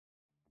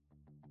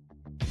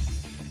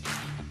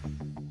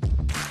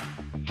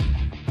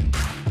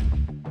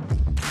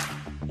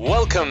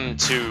Welcome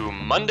to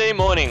Monday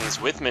Mornings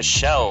with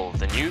Michelle,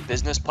 the new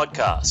business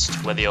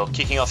podcast. Whether you're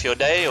kicking off your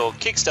day or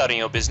kickstarting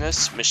your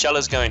business, Michelle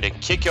is going to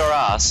kick your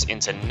ass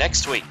into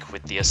next week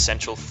with the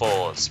essential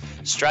fours: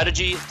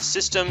 strategy,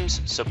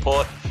 systems,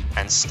 support,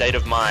 and state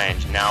of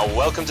mind. Now,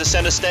 welcome to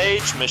center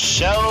stage,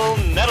 Michelle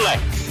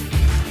Nedelec.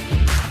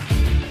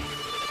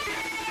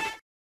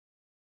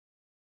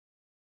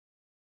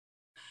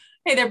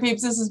 Hey there,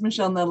 peeps. This is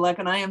Michelle Nedelec,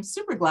 and I am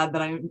super glad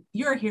that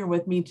you're here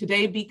with me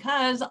today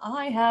because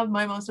I have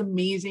my most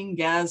amazing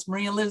guest,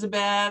 Marie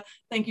Elizabeth.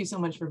 Thank you so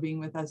much for being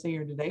with us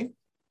here today.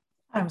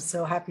 I'm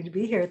so happy to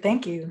be here.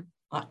 Thank you.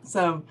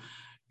 So,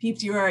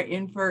 peeps, you are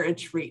in for a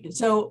treat.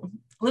 So,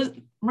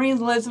 Marie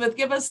Elizabeth,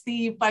 give us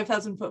the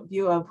 5,000-foot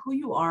view of who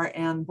you are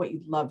and what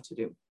you'd love to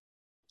do.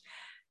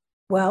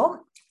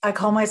 Well, I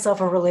call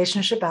myself a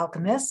relationship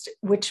alchemist,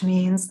 which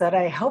means that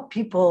I help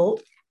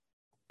people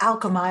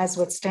alchemize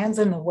what stands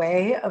in the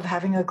way of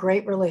having a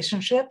great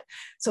relationship.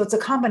 So it's a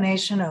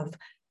combination of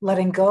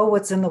letting go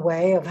what's in the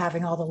way of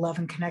having all the love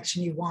and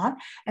connection you want,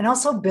 and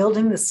also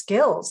building the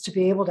skills to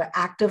be able to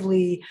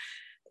actively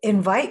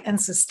invite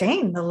and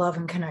sustain the love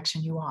and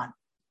connection you want.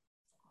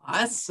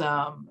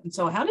 Awesome. And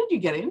so how did you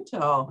get into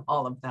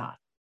all of that?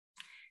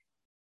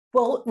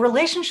 Well,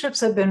 relationships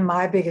have been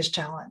my biggest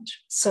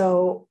challenge.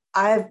 So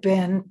I've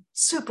been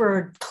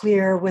super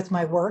clear with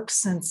my work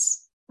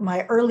since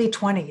my early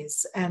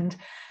 20s. And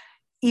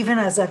even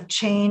as I've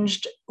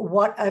changed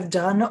what I've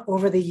done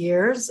over the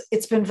years,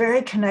 it's been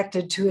very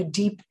connected to a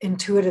deep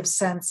intuitive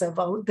sense of,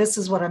 oh, this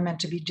is what I'm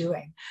meant to be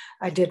doing.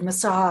 I did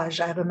massage.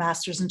 I have a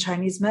master's in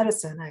Chinese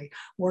medicine. I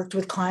worked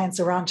with clients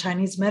around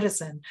Chinese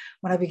medicine.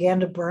 When I began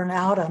to burn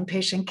out on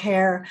patient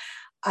care,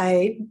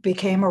 I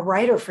became a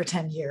writer for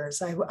 10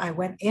 years. I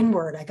went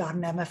inward. I got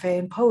an MFA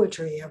in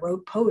poetry. I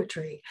wrote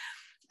poetry.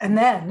 And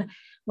then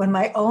when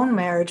my own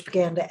marriage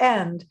began to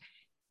end,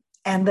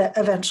 and that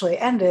eventually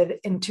ended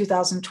in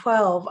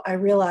 2012, I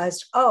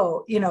realized,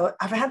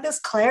 I've had this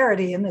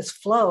clarity and this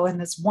flow in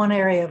this one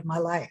area of my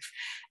life.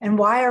 And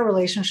why are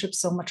relationships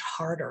so much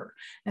harder?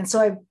 And so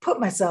I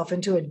put myself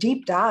into a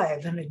deep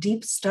dive and a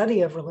deep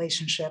study of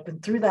relationship.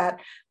 And through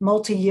that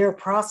multi-year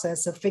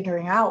process of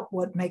figuring out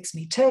what makes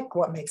me tick,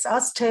 what makes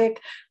us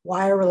tick,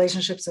 why are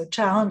relationships so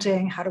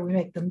challenging, how do we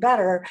make them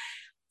better,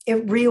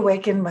 it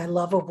reawakened my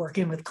love of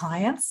working with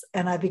clients.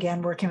 And I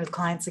began working with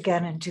clients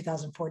again in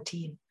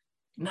 2014.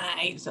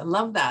 Nice. I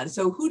love that.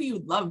 So who do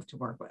you love to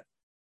work with?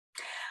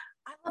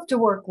 I love to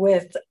work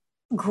with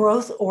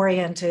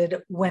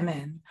growth-oriented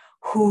women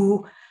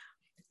who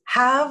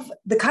have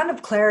the kind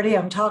of clarity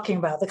I'm talking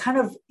about, the kind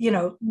of,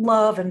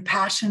 love and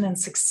passion and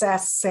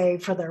success, say,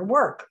 for their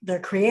work, their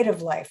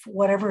creative life,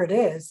 whatever it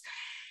is,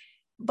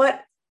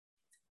 but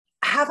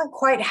haven't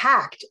quite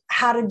hacked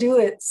how to do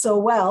it so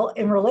well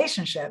in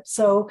relationships.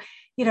 So,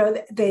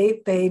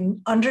 they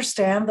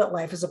understand that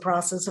life is a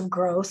process of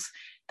growth,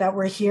 that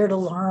we're here to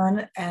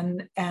learn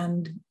and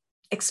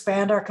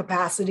expand our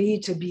capacity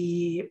to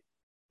be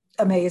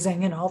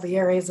amazing in all the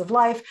areas of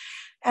life.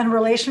 And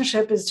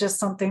relationship is just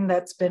something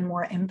that's been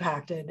more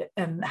impacted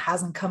and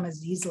hasn't come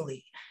as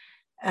easily.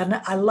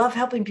 And I love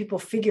helping people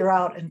figure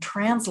out and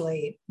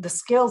translate the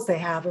skills they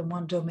have in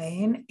one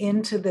domain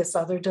into this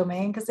other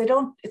domain, because they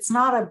don't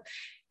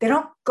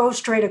go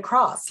straight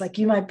across. Like,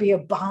 you might be a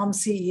bomb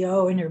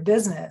CEO in your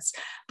business,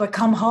 but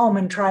come home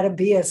and try to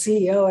be a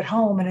CEO at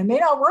home, and it may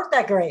not work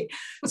that great.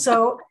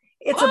 So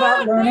it's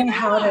about learning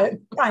how to,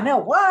 how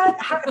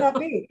can that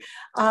be?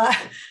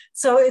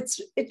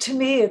 To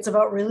me, it's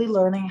about really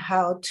learning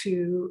how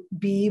to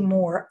be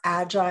more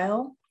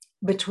agile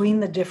between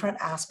the different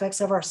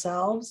aspects of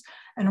ourselves,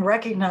 and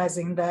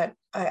recognizing that,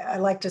 I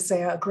like to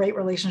say, a great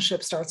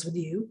relationship starts with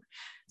you.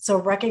 So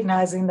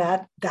recognizing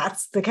that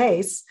that's the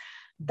case,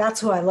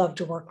 that's who I love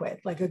to work with.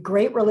 Like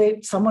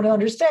someone who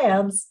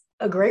understands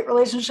a great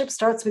relationship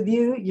starts with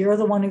you. You're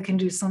the one who can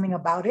do something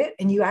about it.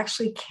 And you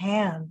actually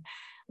can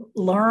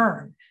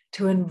learn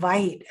to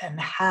invite and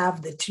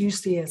have the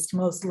juiciest,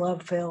 most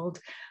love-filled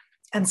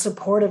and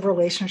supportive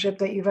relationship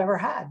that you've ever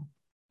had.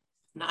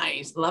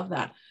 Nice. Love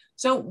that.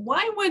 So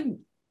why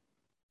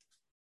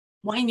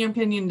in your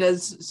opinion,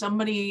 does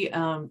somebody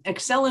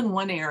excel in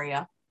one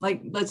area,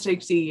 like let's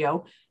take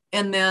CEO,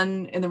 and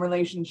then in the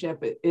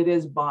relationship, it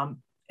is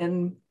bomb?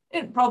 And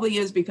it probably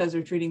is because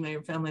they're treating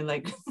their family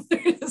like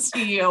they're the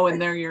CEO and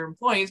they're your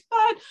employees,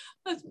 but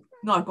let's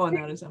not go on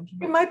that assumption.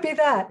 It might be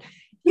that.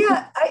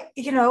 Yeah.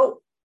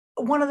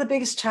 One of the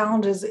biggest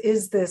challenges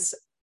is this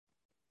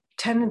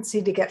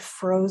tendency to get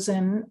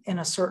frozen in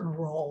a certain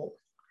role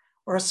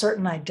or a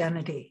certain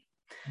identity.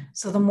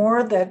 So the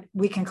more that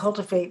we can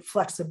cultivate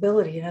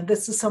flexibility, and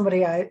this is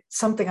something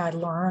I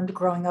learned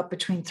growing up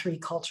between three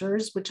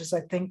cultures, which is, I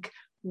think,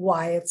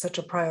 why it's such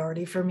a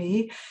priority for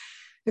me,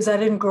 is I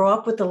didn't grow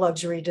up with the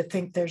luxury to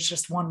think there's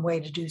just one way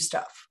to do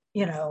stuff,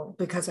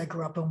 because I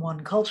grew up in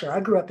one culture.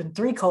 I grew up in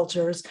three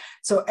cultures.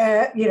 So,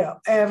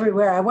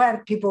 everywhere I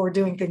went, people were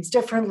doing things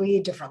differently,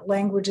 different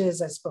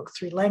languages. I spoke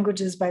 3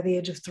 languages by the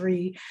age of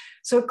 3.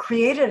 So it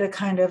created a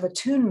kind of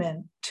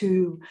attunement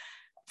to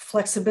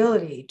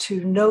flexibility,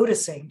 to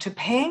noticing, to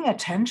paying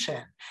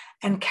attention,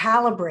 and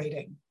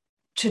calibrating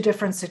to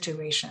different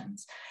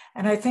situations.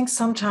 And I think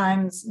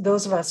sometimes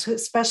those of us,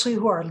 especially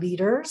who are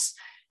leaders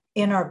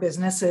in our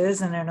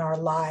businesses and in our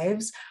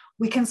lives,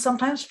 we can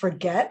sometimes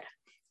forget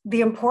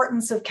the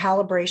importance of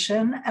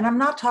calibration. And I'm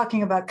not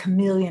talking about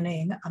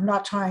chameleoning. I'm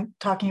not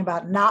talking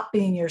about not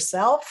being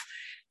yourself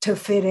to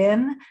fit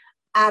in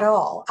at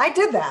all. I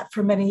did that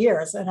for many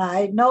years and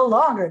I no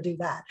longer do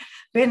that.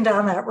 Been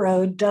down that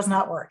road, does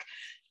not work.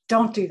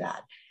 Don't do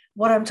that.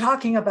 What I'm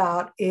talking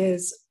about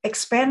is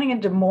expanding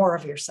into more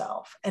of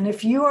yourself. And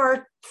if you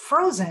are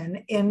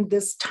frozen in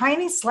this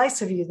tiny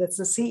slice of you that's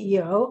the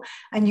CEO,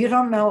 and you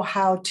don't know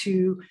how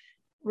to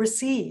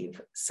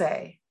receive,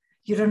 say,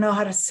 you don't know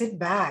how to sit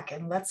back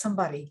and let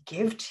somebody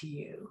give to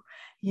you,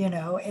 in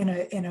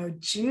a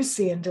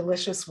juicy and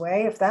delicious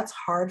way, if that's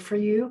hard for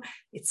you,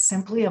 it's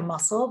simply a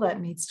muscle that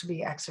needs to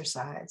be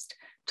exercised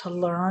to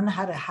learn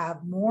how to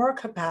have more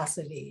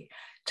capacity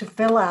to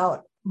fill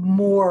out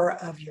more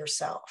of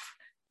yourself,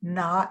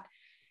 not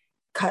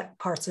cut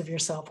parts of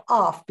yourself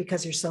off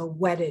because you're so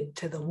wedded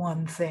to the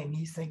one thing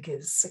you think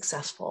is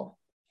successful.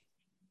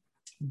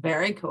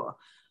 Very cool.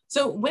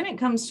 So when it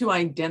comes to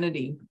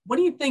identity, what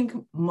do you think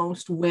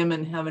most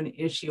women have an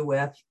issue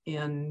with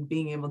in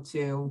being able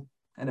to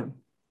kind of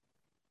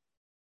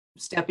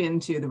step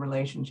into the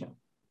relationship?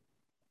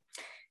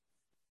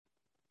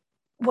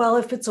 Well,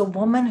 if it's a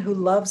woman who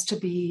loves to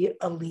be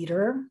a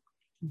leader,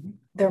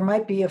 there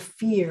might be a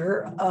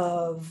fear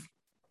of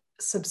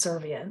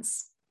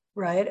subservience,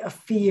 right? A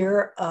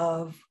fear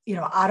of,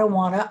 I don't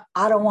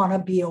want to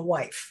be a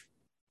wife.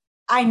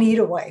 I need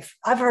a wife.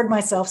 I've heard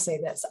myself say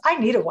this. I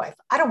need a wife.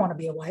 I don't want to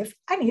be a wife.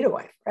 I need a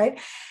wife, right?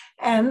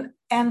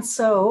 And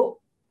so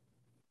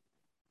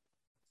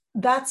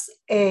that's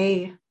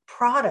a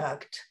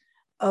product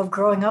of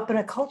growing up in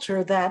a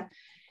culture that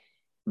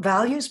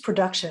values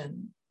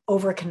production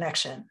over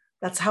connection.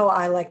 That's how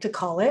I like to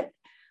call it.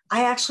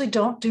 I actually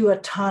don't do a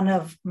ton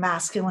of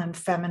masculine,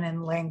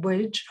 feminine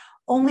language,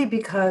 only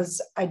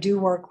because I do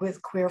work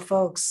with queer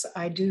folks.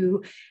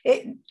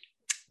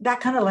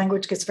 That kind of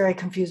language gets very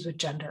confused with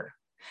gender.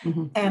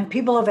 Mm-hmm. And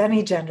people of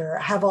any gender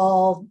have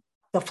all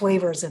the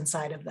flavors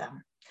inside of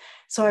them.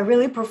 So I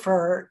really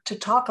prefer to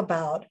talk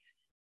about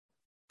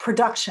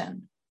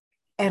production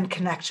and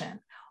connection,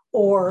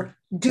 or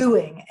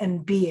doing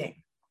and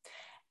being.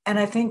 And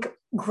I think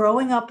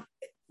growing up,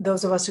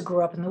 those of us who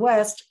grew up in the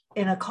West,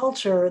 in a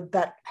culture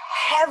that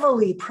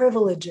heavily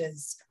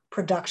privileges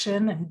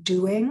production and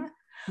doing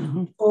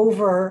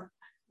over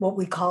what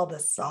we call the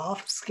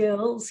soft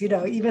skills,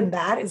 even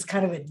that is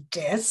kind of a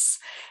diss,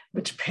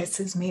 which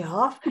pisses me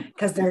off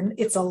because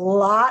it's a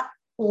lot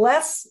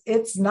less,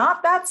 it's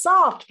not that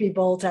soft,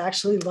 people, to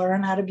actually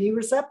learn how to be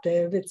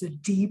receptive. It's a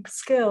deep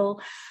skill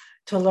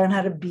to learn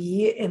how to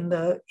be in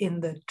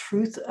the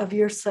truth of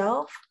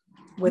yourself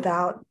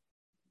without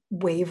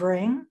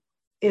wavering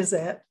is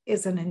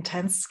an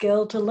intense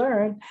skill to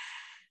learn.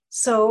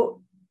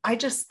 So I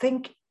just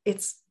think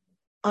it's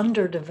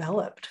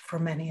underdeveloped for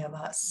many of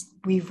us.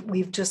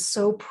 We've just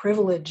so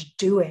privileged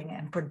doing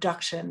and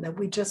production that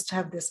we just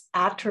have this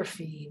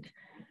atrophied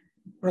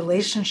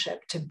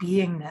relationship to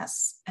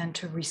beingness and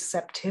to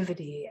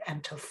receptivity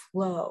and to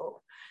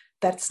flow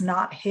that's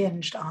not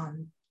hinged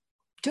on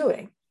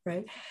doing,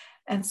 right?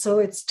 And so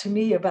it's, to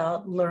me,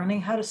 about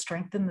learning how to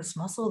strengthen this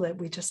muscle that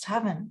we just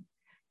haven't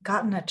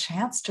gotten a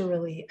chance to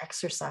really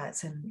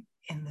exercise in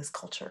this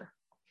culture.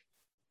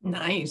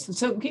 Nice.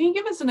 So can you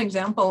give us an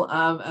example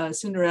of a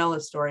Cinderella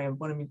story of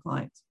one of your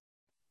clients?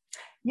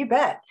 You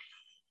bet.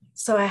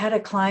 So I had a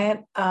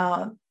client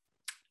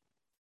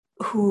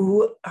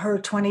who her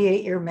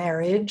 28-year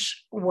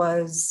marriage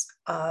was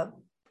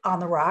on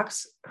the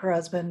rocks. Her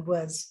husband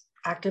was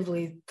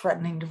actively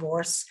threatening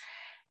divorce.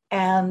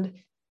 And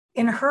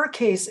in her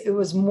case, it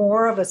was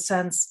more of a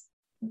sense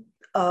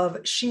of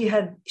she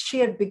had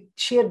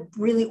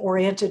really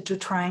oriented to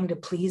trying to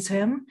please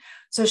him.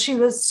 So she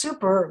was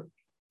super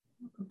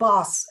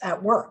boss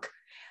at work,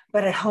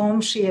 but at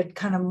home she had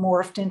kind of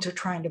morphed into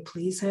trying to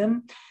please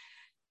him.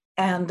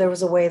 And there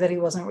was a way that he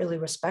wasn't really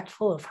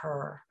respectful of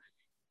her.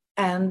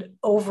 And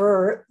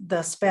over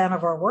the span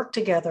of our work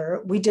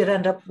together, we did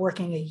end up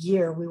working a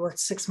year. We worked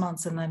 6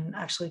 months and then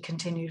actually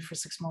continued for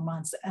 6 more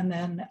months. And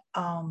then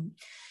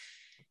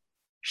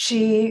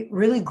she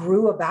really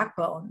grew a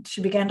backbone.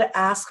 She began to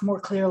ask more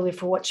clearly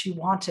for what she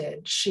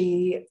wanted.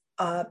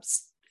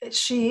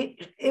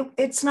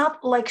 It's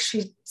not like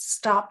she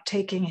stopped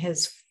taking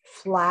his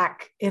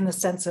flack in the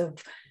sense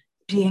of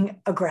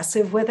being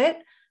aggressive with it.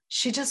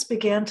 She just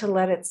began to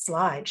let it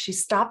slide. She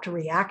stopped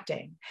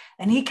reacting.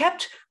 And he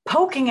kept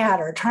poking at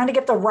her, trying to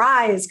get the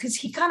rise, because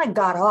he kind of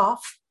got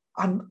off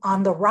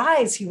on the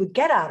rise he would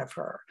get out of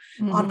her,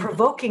 on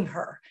provoking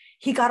her.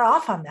 He got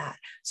off on that.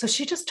 So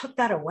she just took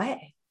that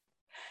away.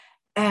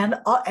 And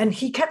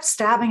he kept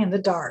stabbing in the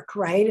dark,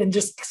 right? And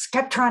just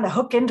kept trying to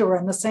hook into her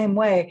in the same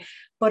way.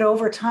 But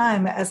over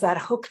time, as that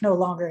hook no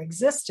longer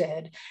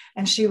existed,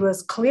 and she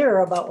was clear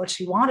about what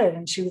she wanted,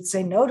 and she would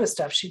say no to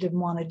stuff she didn't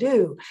want to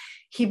do,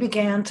 he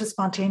began to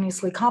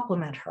spontaneously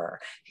compliment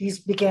her. He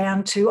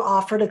began to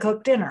offer to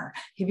cook dinner.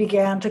 He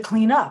began to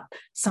clean up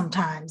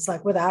sometimes,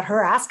 like without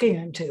her asking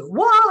him to.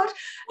 What?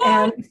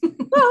 And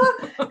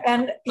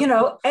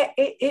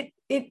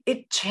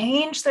it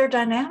changed their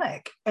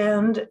dynamic,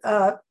 and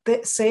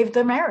it saved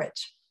their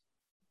marriage.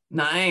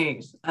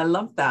 Nice. I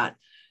love that.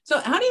 So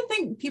how do you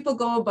think people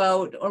go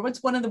about, or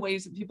what's one of the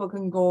ways that people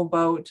can go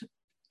about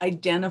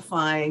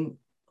identifying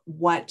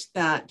what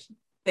that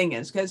thing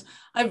is? Because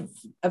I've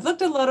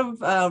looked at a lot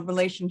of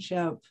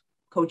relationship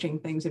coaching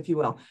things, if you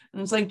will.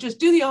 And it's like, just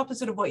do the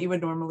opposite of what you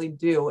would normally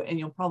do, and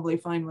you'll probably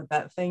find what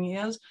that thing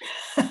is.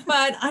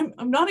 But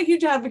I'm not a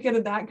huge advocate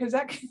of that, because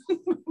that can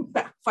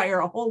backfire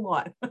a whole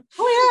lot.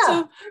 Oh,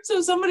 yeah.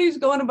 So somebody's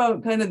going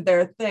about kind of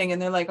their thing,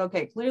 and they're like,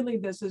 okay, clearly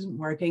this isn't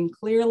working.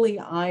 Clearly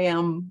I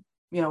am,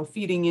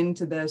 feeding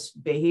into this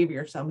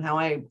behavior somehow.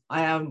 I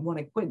want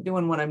to quit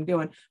doing what I'm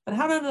doing. But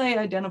how do they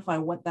identify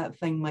what that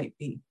thing might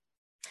be?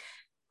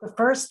 The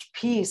first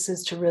piece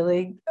is to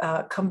really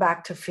come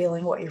back to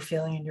feeling what you're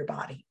feeling in your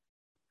body.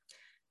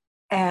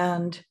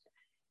 And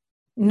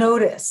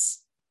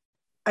notice,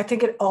 I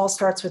think it all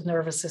starts with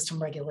nervous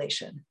system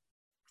regulation.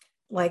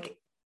 Like,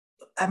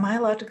 am I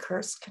allowed to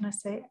curse? Can I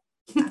say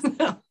it?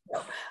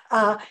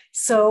 No.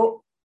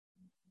 So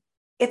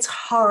it's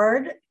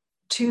hard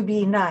to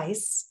be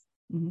nice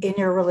in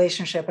your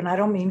relationship. And I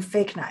don't mean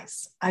fake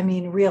nice. I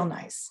mean real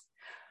nice.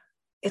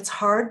 It's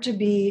hard to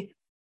be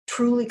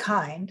truly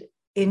kind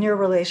in your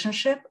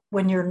relationship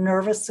when your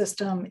nervous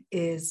system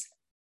is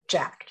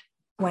jacked,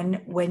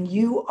 when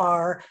you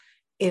are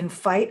in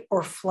fight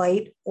or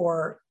flight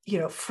or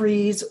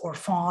freeze or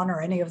fawn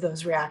or any of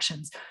those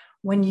reactions.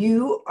 When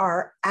you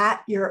are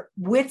at your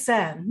wit's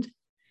end,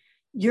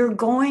 you're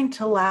going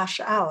to lash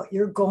out.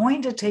 You're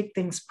going to take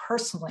things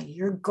personally.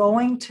 You're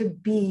going to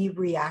be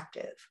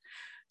reactive.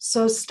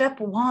 So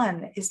step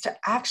one is to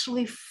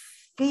actually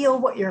feel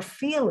what you're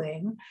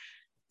feeling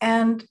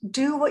and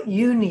do what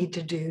you need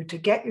to do to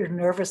get your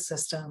nervous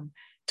system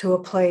to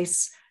a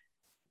place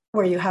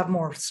where you have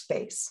more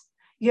space.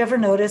 You ever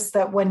notice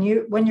that when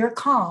you're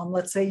calm,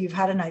 let's say you've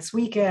had a nice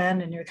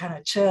weekend and you're kind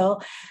of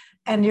chill,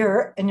 and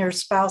your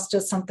spouse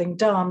does something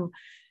dumb,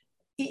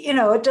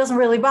 it doesn't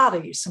really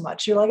bother you so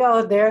much. You're like,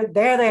 oh, there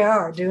they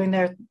are doing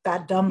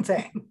that dumb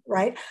thing,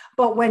 right?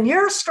 But when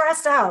you're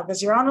stressed out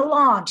because you're on a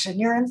launch and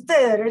you're in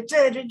theater,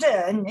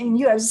 and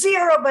you have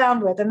zero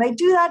bandwidth, and they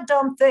do that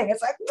dumb thing,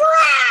 it's like,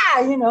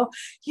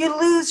 you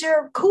lose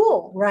your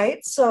cool,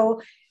 right?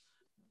 So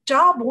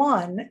job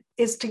one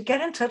is to get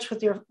in touch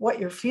with what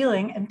you're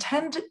feeling and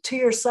tend to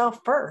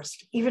yourself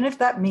first, even if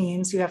that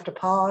means you have to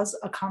pause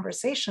a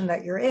conversation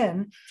that you're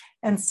in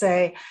and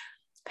say,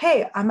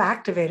 hey, I'm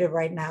activated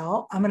right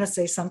now. I'm going to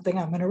say something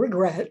I'm going to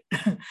regret.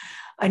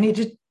 I need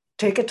to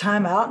take a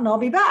time out and I'll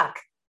be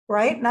back,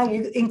 right? Now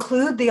you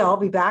include the I'll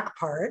be back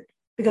part,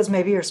 because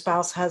maybe your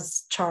spouse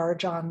has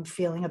charge on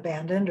feeling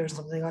abandoned or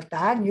something like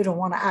that, and you don't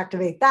want to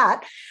activate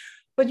that,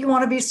 but you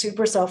want to be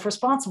super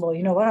self-responsible.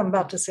 You know what? I'm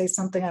about to say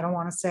something I don't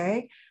want to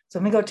say. So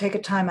I'm going to go take a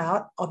time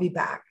out. I'll be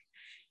back.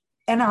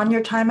 And on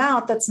your time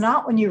out, that's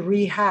not when you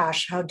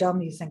rehash how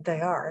dumb you think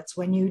they are. It's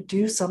when you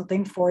do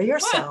something for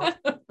yourself.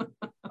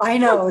 I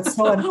know, it's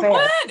so unfair.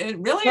 What? It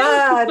really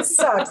is? It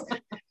sucks.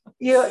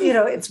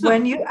 It's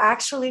when you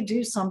actually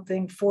do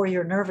something for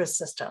your nervous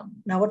system.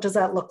 Now, what does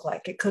that look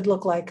like? It could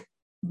look like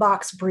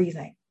box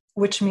breathing,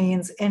 which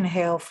means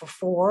inhale for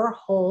 4,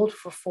 hold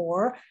for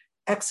 4,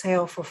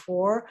 exhale for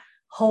 4,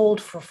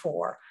 hold for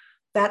 4.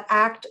 That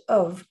act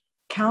of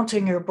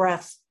counting your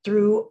breath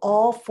through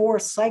all 4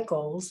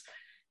 cycles,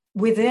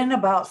 within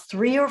about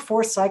 3 or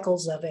 4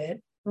 cycles of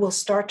it, will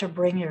start to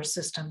bring your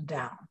system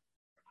down.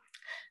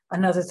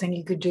 Another thing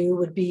you could do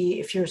would be,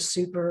 if you're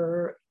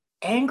super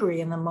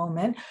angry in the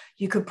moment,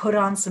 you could put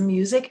on some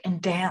music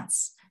and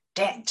dance,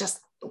 just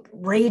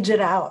rage it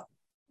out,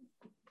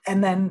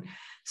 and then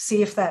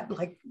see if that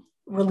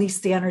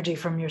release the energy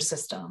from your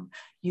system.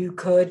 You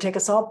could take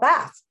a salt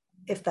bath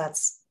if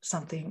that's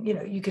something,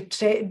 you could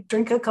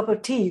drink a cup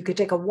of tea, you could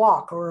take a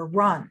walk or a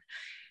run,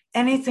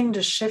 anything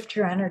to shift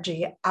your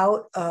energy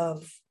out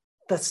of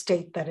the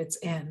state that it's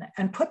in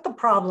and put the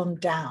problem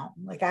down,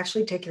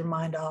 actually take your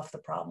mind off the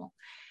problem.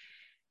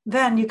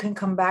 Then you can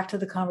come back to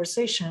the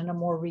conversation in a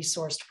more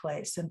resourced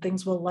place, and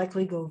things will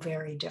likely go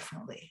very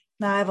differently.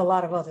 Now, I have a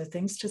lot of other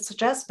things to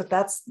suggest, but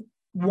that's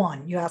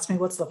one. You asked me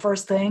what's the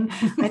first thing.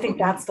 I think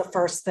that's the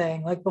first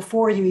thing.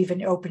 Before you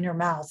even open your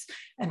mouth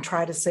and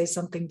try to say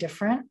something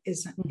different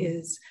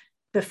is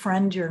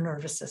befriend your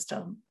nervous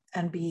system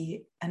and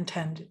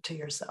tend to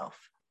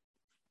yourself.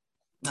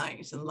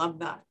 Nice. I love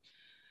that.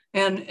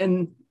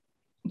 And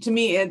to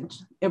me,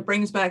 it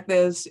brings back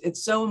this,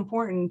 it's so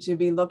important to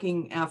be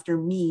looking after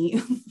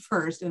me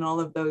first in all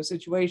of those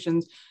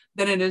situations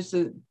than it is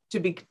to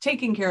be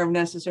taking care of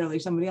necessarily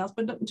somebody else,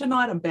 but to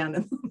not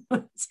abandon them.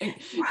 It's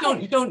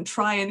like, don't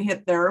try and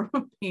hit their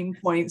pain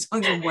points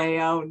on your way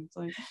out. It's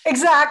like,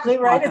 exactly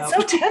right. It's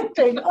out. so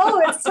tempting.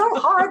 Oh, it's so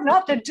hard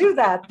not to do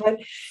that. But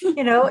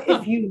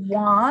if you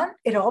want,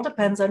 it all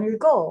depends on your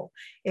goal.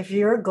 If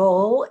your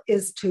goal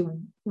is to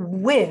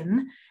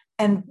win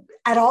and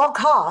at all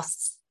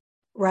costs,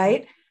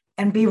 right,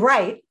 and be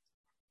right,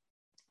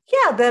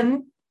 yeah,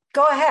 then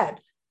go ahead.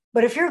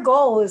 But if your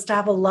goal is to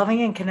have a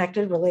loving and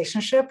connected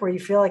relationship where you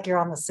feel like you're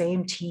on the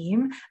same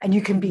team and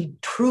you can be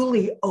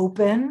truly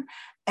open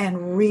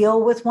and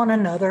real with one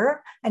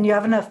another, and you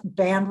have enough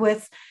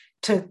bandwidth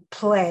to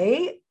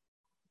play,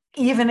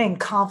 even in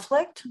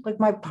conflict, like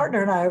my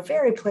partner and I are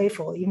very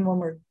playful, even when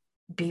we're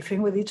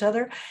beefing with each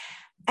other.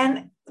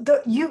 And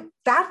you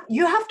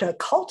have to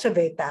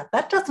cultivate that.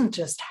 That doesn't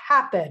just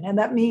happen. And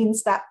that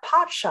means that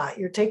pot shot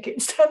you're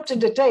tempted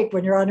to take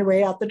when you're on your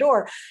way out the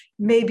door,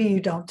 maybe you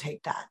don't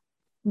take that.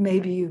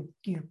 Maybe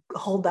you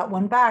hold that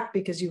one back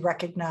because you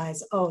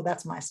recognize, oh,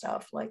 that's my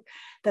stuff. Like,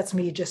 that's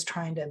me just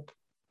trying to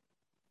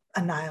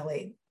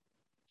annihilate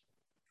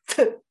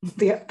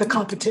the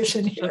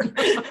competition here.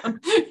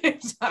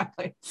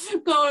 Exactly.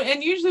 So,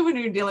 and usually when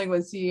you're dealing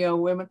with CEO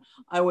women,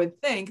 I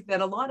would think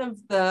that a lot of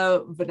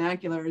the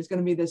vernacular is going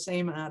to be the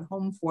same at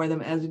home for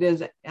them as it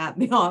is at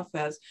the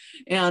office.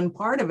 And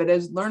part of it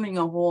is learning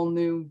a whole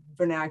new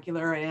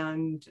vernacular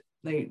and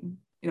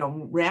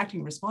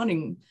reacting,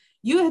 responding.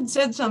 You had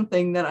said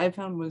something that I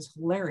found was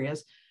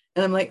hilarious.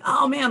 And I'm like,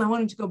 oh man, I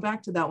wanted to go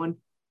back to that one.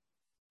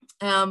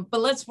 But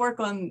let's work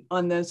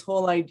on this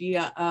whole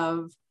idea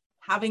of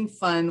having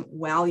fun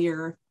while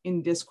you're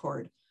in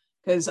Discord,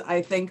 because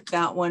I think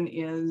that one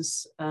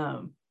is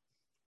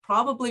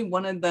probably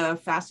one of the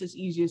fastest,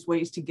 easiest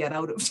ways to get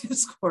out of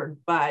Discord,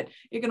 but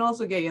it can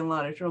also get you in a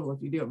lot of trouble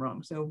if you do it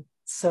wrong.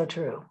 So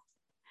true.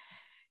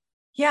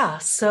 Yeah.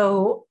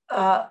 So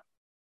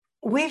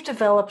we've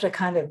developed a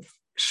kind of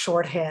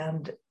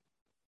shorthand.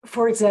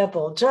 For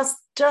example, just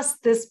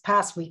this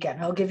past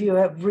weekend, I'll give you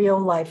a real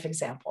life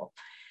example.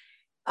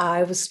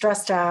 I was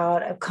stressed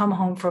out. I've come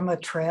home from a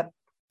trip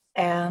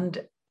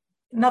and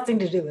nothing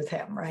to do with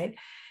him, right?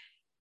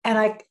 And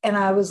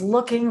I was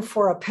looking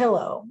for a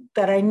pillow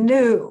that I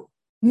knew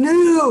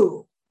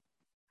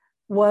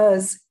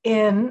was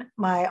in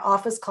my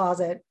office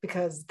closet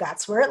because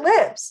that's where it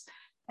lives.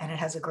 And it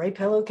has a great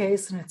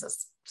pillowcase and it's a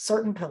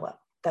certain pillow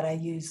that I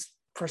use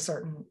for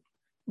certain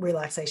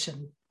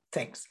relaxation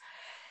things.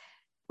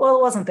 Well,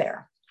 it wasn't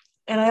there.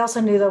 And I also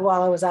knew that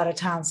while I was out of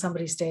town,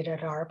 somebody stayed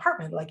at our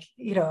apartment, like,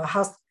 a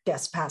house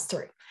guest passed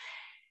through.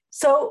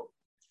 So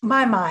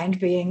my mind,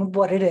 being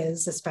what it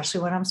is,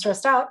 especially when I'm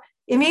stressed out,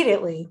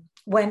 immediately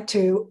went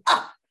to,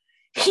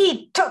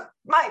 he took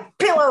my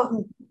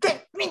pillow,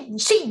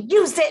 she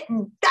used it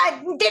and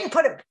I didn't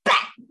put it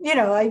back.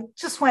 I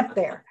just went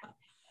there.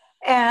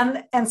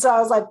 And so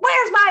I was like,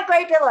 where's my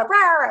great pillow?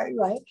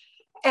 Right.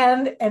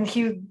 And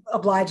he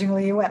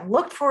obligingly went and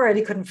looked for it.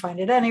 He couldn't find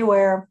it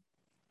anywhere.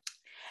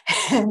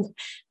 And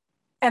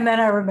then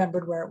I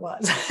remembered where it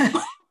was,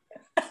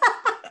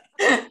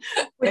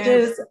 which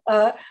is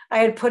I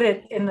had put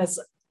it in this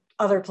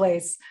other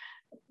place,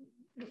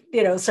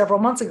 several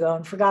months ago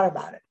and forgot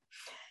about it.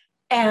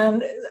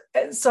 And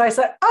so I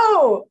said,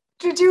 oh,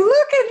 did you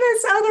look in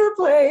this other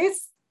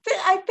place?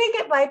 I think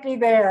it might be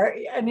there.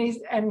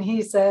 And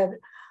he said,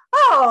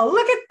 oh,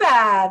 look at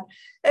that.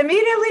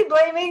 Immediately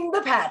blaming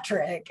the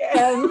Patrick.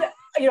 And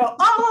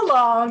all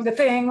along the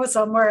thing was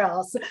somewhere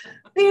else.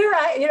 Here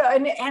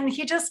and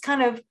he just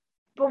kind of,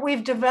 but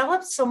we've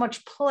developed so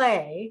much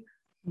play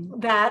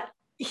that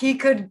he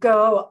could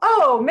go,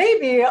 oh,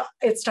 maybe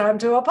it's time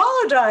to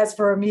apologize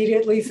for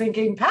immediately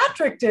thinking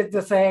Patrick did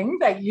the thing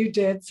that you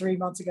did 3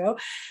 months ago.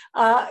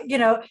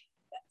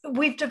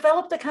 We've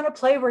developed the kind of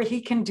play where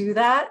he can do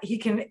that.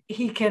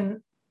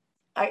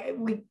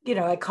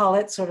 I call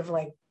it sort of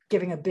like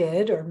giving a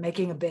bid or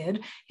making a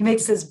bid. He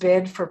makes his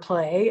bid for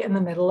play in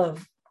the middle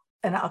of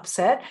an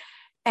upset.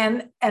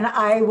 And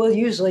I will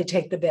usually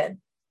take the bid.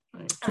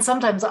 Right. And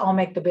sometimes I'll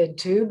make the bid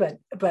too,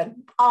 but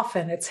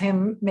often it's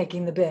him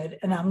making the bid.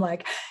 And I'm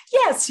like,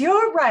 yes,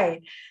 you're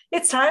right.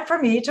 It's time for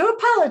me to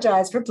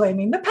apologize for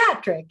blaming the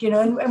Patrick,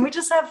 and we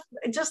just have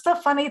just a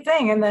funny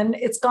thing and then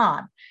it's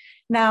gone.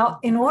 Now,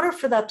 in order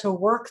for that to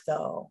work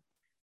though,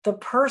 the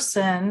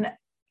person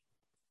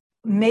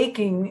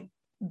making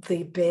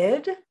the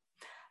bid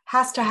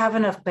has to have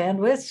enough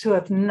bandwidth to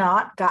have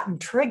not gotten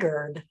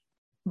triggered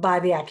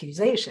by the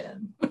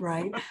accusation,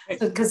 right?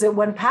 Because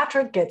when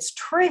Patrick gets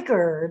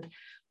triggered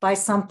by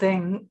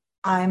something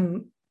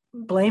I'm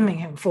blaming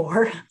him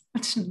for,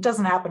 which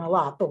doesn't happen a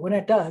lot, but when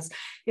it does,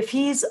 if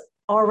he's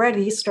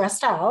already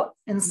stressed out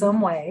in some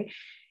way,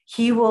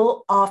 he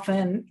will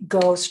often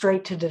go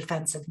straight to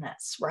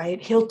defensiveness,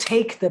 right? He'll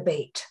take the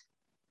bait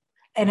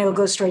and he'll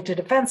go straight to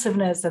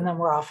defensiveness and then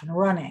we're off and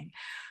running.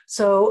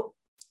 So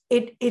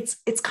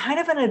it's kind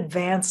of an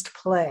advanced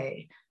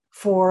play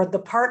for the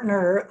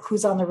partner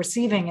who's on the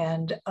receiving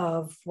end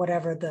of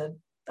whatever the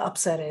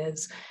upset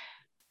is,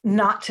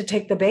 not to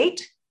take the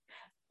bait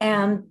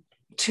and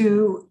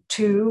to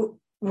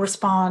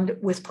respond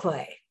with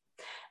play.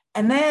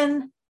 And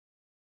then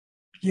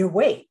you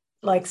wait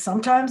like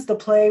sometimes the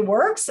play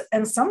works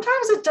and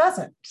sometimes it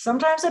doesn't.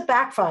 Sometimes it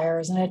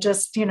backfires and it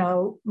just,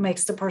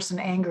 makes the person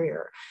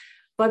angrier.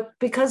 But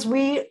because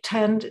we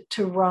tend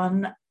to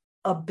run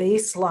a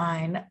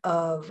baseline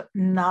of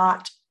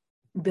not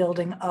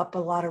building up a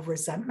lot of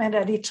resentment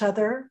at each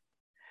other,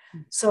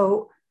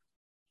 so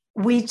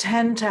we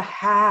tend to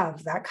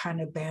have that kind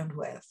of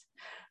bandwidth.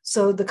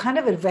 So the kind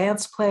of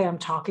advanced play I'm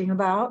talking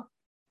about,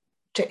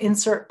 to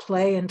insert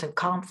play into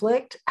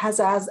conflict, has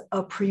as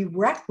a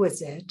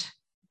prerequisite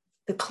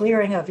the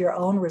clearing of your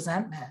own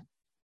resentment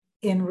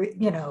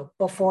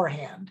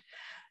beforehand.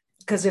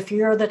 Because if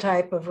you're the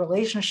type of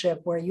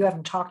relationship where you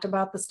haven't talked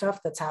about the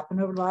stuff that's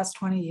happened over the last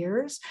 20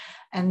 years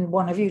and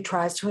one of you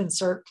tries to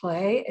insert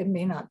play, it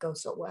may not go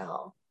so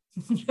well.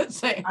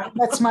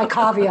 That's my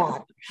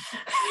caveat.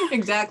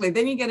 Exactly.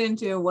 Then you get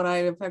into what I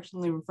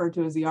affectionately refer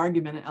to as the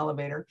argument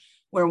elevator,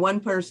 where one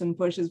person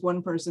pushes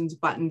one person's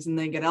buttons and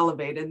they get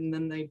elevated, and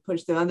then they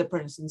push the other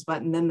person's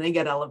button, then they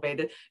get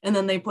elevated, and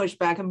then they push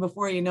back, and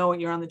before you know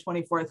it, you're on the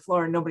 24th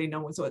floor and nobody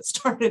knows what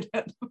started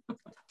it.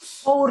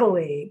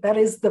 Totally. That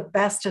is the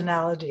best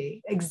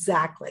analogy.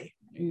 Exactly.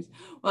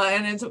 Well,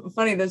 and it's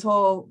funny, this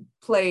whole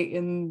play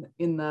in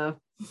the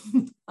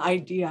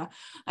idea,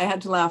 I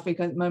had to laugh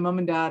because my mom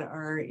and dad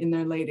are in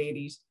their late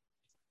 80s,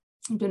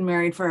 been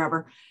married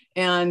forever.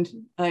 And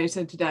I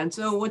said to dad,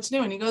 so what's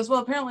new? And he goes, well,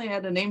 apparently I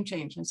had a name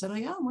change. I said, oh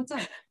yeah, what's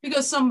that? He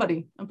goes,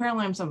 somebody.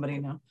 Apparently I'm somebody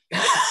now.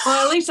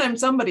 Well, at least I'm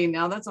somebody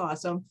now. That's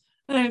awesome.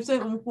 And I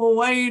said, well,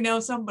 why are you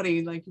now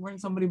somebody? Like you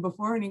weren't somebody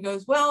before? And he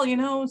goes,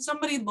 well,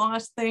 somebody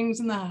lost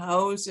things in the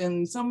house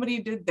and somebody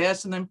did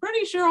this. And I'm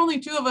pretty sure only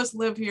 2 of us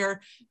live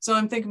here. So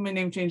I'm thinking my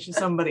name changed to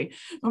somebody.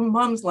 My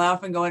mom's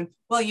laughing going,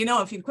 well,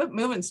 if you'd quit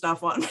moving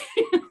stuff on me.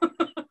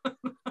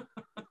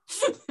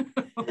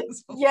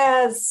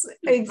 Yes,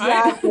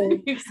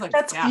 exactly. Right? Like,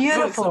 that's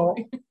beautiful.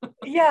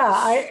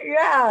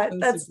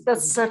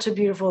 That's such a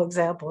beautiful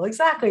example.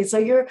 Exactly. So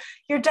your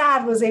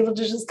dad was able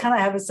to just kind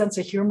of have a sense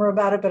of humor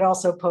about it, but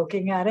also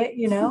poking at it,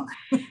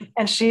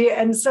 and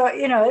so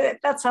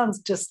that sounds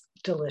just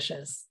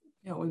delicious.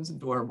 Yeah, it was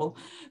adorable.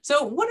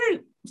 So what are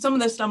some of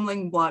the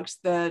stumbling blocks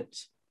that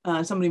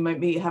somebody might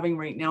be having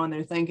right now, and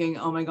they're thinking,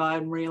 oh my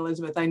God, Marie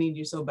Elizabeth, I need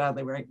you so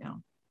badly right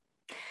now?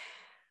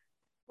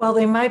 Well,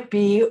 they might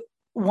be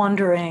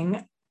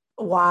wondering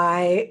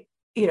why,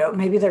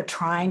 maybe they're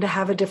trying to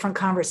have a different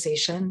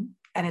conversation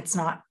and it's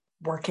not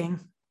working.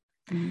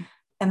 Mm-hmm.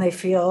 And they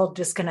feel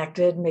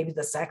disconnected. Maybe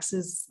the sex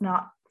is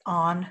not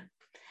on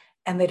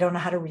and they don't know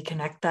how to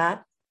reconnect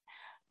that.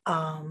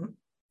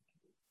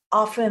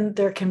 Often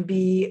there can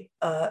be,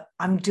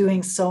 I'm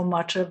doing so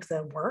much of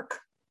the work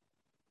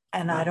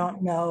and I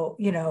don't know,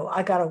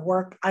 I got to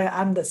work.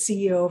 I'm the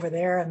CEO over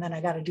there and then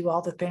I got to do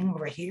all the thing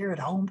over here at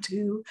home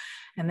too.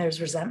 And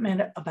there's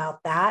resentment about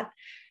that.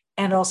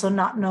 And also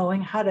not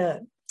knowing how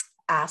to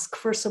ask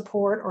for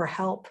support or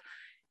help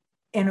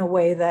in a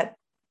way that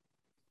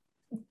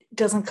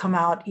doesn't come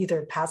out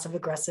either passive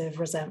aggressive,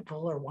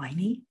 resentful, or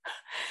whiny.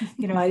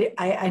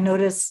 I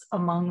notice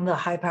among the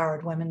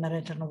high-powered women that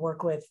I tend to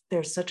work with,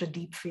 there's such a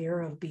deep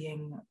fear of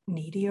being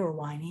needy or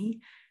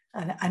whiny.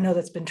 And I know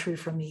that's been true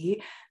for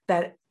me,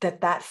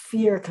 that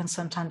fear can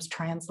sometimes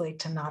translate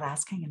to not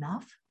asking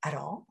enough at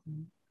all,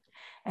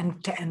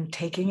 and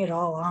taking it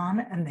all on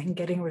and then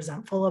getting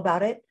resentful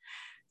about it.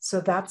 So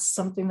that's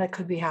something that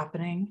could be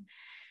happening.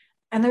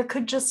 And there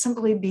could just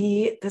simply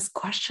be this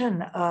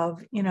question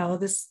of,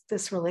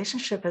 this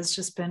relationship has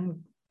just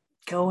been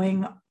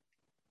going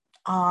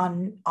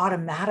on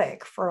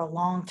automatic for a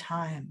long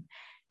time.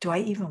 Do I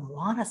even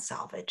want to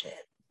salvage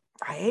it,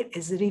 right?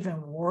 Is it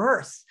even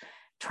worth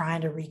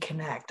trying to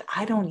reconnect?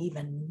 I don't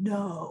even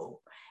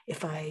know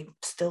if I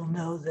still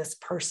know this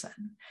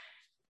person.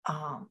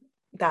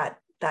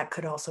 That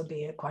could also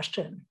be a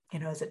question.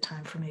 Is it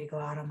time for me to go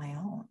out on my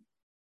own?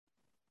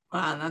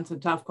 Wow, that's a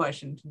tough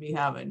question to be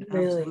having.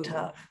 Really Absolutely.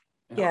 Tough.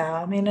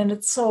 Yeah. And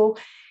it's so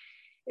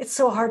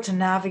hard to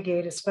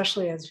navigate,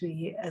 especially as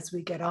we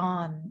get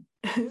on,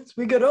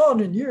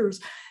 in years.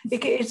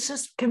 It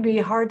just can be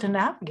hard to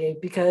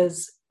navigate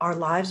because our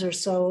lives are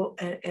so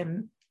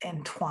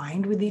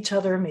entwined with each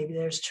other. Maybe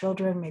there's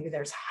children, maybe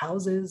there's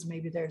houses,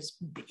 maybe there's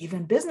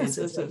even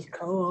businesses that you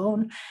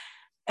co-own.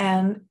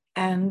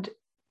 And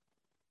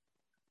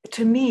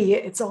to me,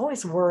 it's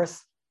always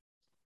worth,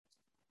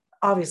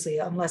 obviously,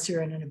 unless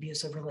you're in an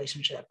abusive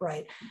relationship,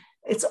 right?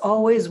 It's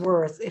always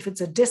worth, if it's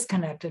a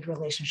disconnected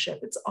relationship,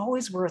 it's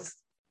always worth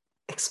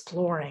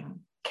exploring,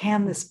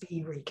 can this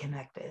be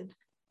reconnected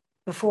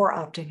before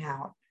opting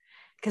out?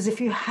 Because if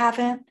you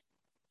haven't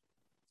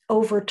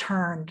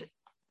overturned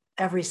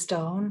every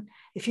stone,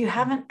 if you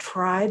haven't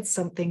tried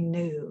something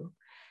new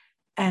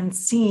and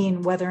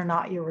seen whether or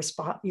not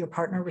your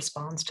partner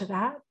responds to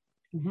that,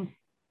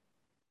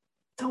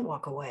 don't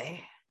walk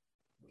away.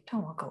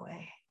 Don't walk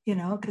away.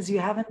 Because you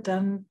haven't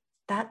done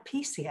that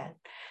piece yet.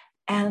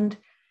 And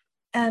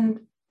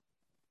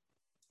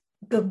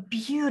the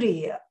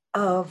beauty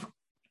of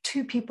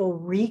 2 people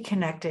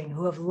reconnecting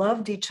who have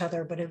loved each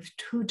other, but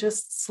who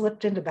just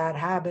slipped into bad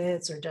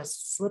habits or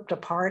just slipped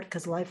apart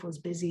because life was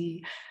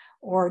busy,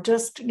 or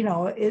just,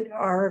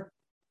 are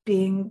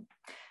being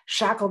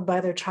shackled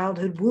by their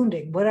childhood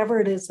wounding, whatever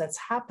it is that's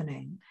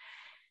happening.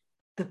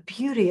 The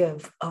beauty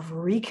of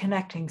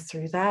reconnecting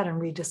through that and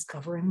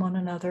rediscovering one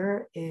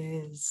another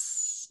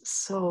is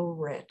so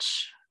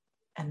rich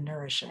and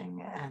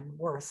nourishing and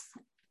worth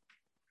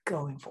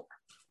going for.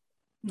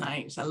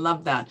 Nice. I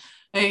love that.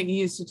 I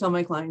used to tell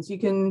my clients, you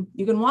can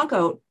walk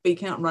out, but you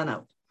can't run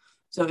out.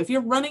 So if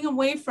you're running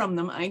away from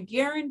them, I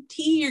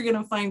guarantee you're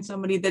going to find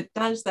somebody that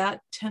does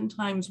that 10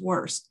 times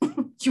worse.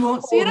 You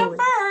won't see it at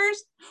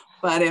first,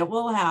 but it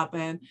will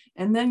happen.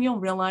 And then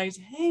you'll realize,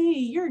 hey,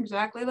 you're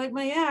exactly like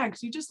my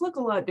ex. You just look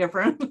a lot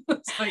different.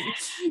 It's like,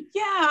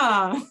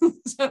 yeah.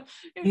 So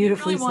if you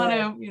really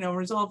want to,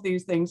 resolve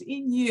these things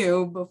in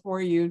you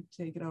before you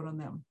take it out on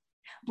them.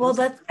 Well,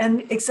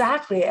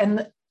 exactly.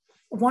 And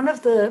one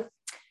of the,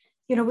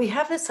 we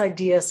have this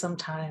idea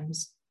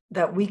sometimes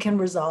that we can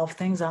resolve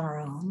things on our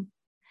own.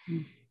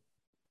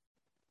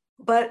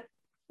 But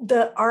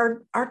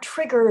our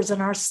triggers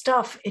and our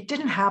stuff, it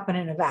didn't happen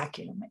in a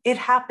vacuum. It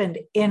happened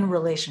in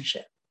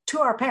relationship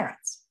to our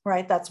parents,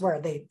 right? That's where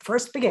they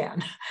first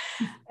began.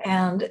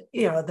 And,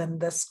 then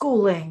the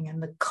schooling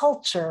and the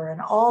culture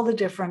and all the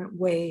different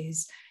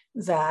ways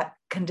that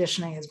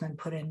conditioning has been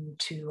put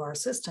into our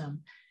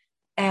system.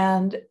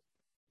 And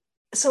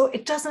so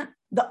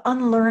the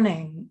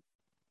unlearning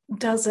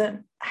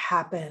doesn't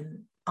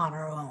happen on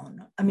our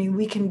own. I mean,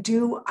 we can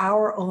do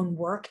our own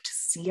work to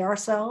see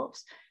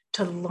ourselves,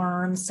 to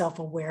learn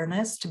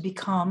self-awareness, to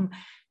become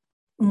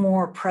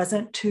more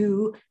present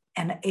to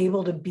and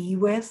able to be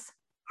with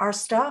our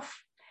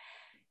stuff.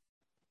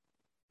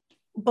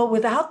 But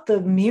without the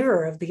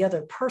mirror of the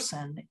other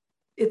person,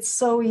 it's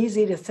so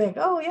easy to think,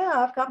 oh yeah,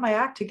 I've got my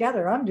act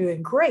together, I'm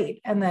doing great.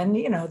 And then,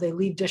 they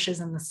leave dishes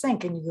in the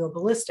sink and you go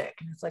ballistic.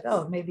 And it's like,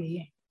 oh,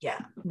 maybe.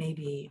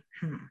 Maybe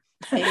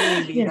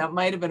that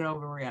might have been an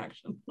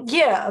overreaction.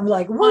 Yeah, I'm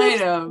like, might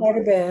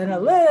have been a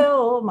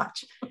little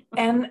much.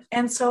 And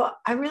so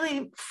I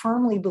really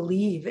firmly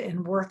believe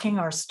in working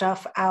our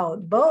stuff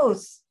out,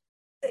 both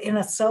in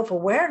a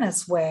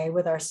self-awareness way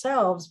with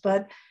ourselves,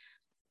 but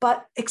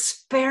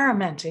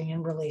experimenting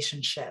in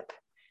relationship,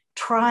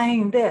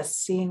 trying this,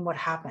 seeing what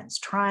happens,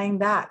 trying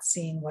that,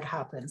 seeing what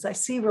happens. I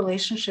see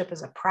relationship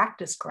as a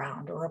practice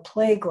ground or a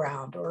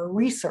playground or a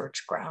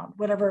research ground,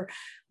 whatever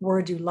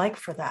word you like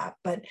for that.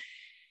 But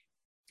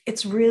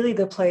it's really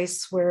the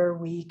place where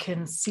we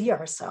can see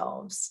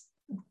ourselves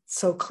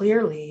so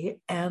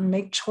clearly and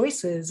make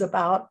choices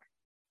about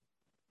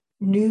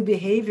new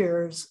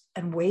behaviors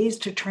and ways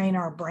to train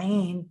our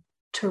brain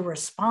to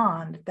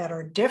respond that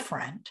are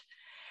different.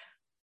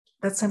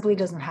 That simply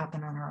doesn't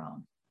happen on our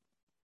own.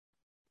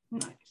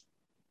 Nice.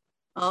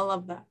 I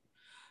love that.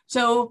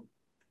 So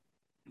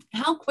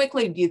how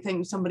quickly do you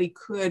think somebody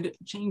could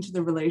change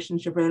the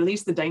relationship, or at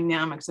least the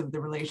dynamics of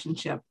the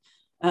relationship,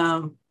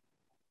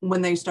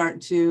 when they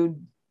start to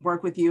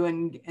work with you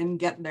and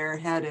get their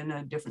head in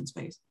a different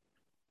space?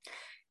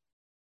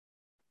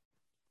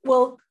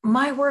 Well,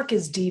 my work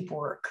is deep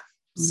work.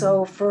 Mm-hmm.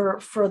 So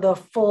for the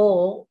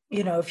full,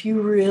 if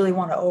you really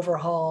want to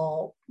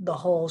overhaul the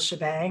whole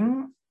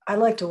shebang, I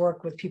like to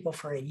work with people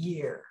for a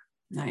year.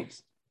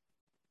 Nice.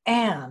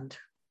 And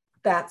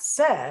that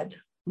said,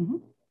 mm-hmm.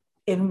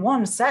 in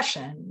one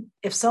session,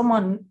 if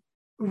someone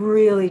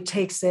really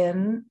takes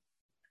in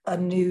a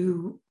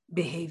new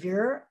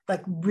behavior,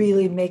 like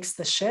really makes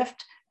the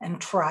shift and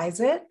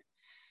tries it,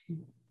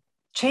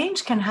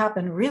 change can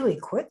happen really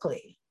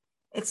quickly.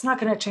 It's not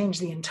going to change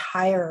the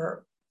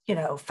entire,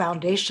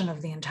 foundation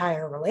of the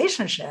entire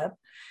relationship.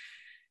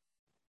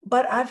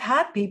 But I've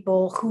had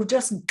people who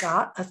just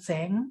got a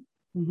thing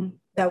mm-hmm.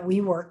 that we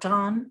worked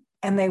on,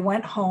 and they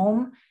went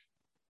home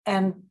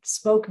and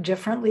spoke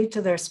differently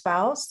to their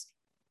spouse,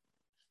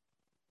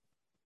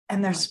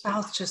 and their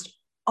spouse just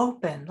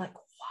opened like,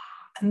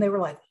 wow. And they were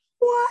like,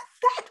 what?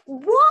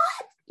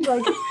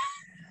 Like,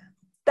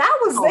 that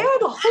was there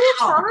the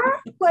whole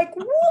time? Like,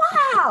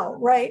 wow,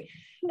 right?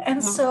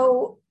 And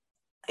so,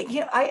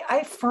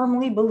 I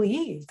firmly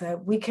believe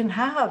that we can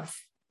have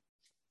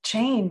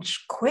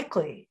change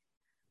quickly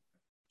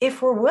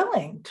if we're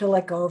willing to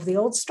let go of the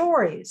old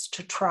stories,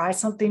 to try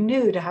something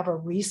new, to have a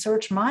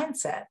research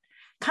mindset.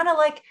 Kind of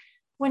like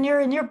when you're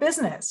in your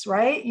business,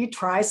 right? You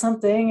try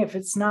something. If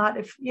it's not,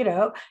 you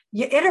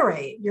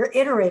iterate, you're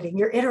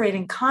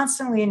iterating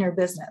constantly in your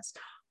business.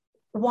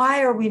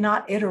 Why are we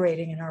not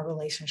iterating in our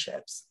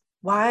relationships?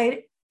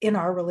 Why in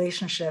our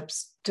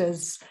relationships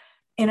does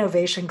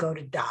innovation go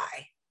to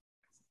die?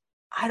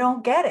 I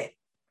don't get it.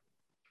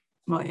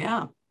 Well,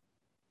 yeah,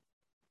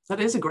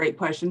 that is a great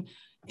question.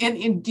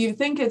 And do you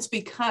think it's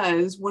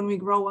because when we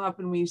grow up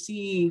and we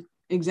see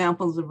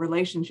examples of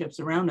relationships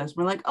around us,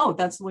 we're like, oh,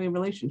 that's the way a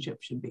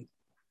relationship should be?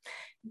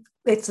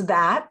 It's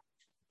that,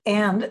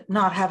 and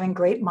not having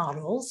great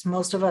models.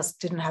 Most of us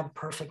didn't have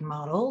perfect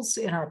models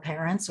in our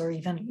parents, or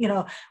even,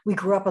 we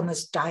grew up on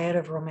this diet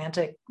of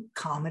romantic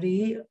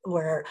comedy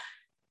where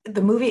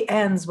the movie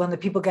ends when the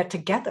people get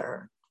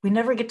together. We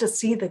never get to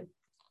see the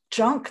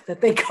junk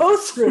that they go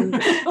through.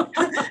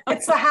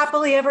 It's the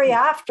happily ever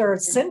after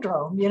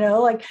syndrome,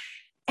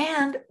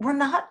 And we're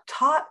not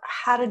taught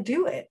how to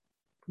do it.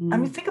 I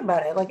mean, Mm. think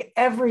about it. Like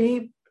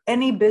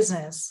any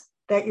business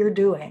that you're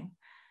doing,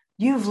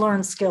 you've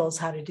learned skills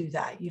how to do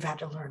that. You've had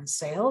to learn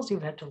sales.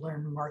 You've had to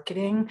learn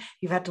marketing.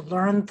 You've had to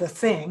learn the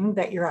thing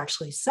that you're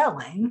actually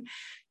selling.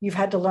 You've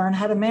had to learn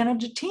how to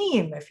manage a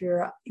team if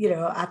you're,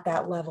 at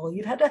that level.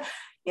 You've had to,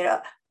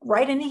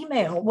 write an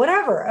email,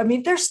 whatever. I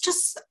mean, there's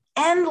just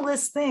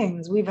endless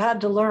things we've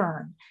had to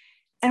learn.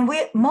 And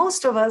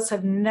most of us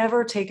have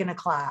never taken a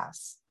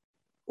class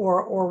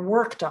or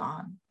worked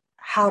on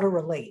how to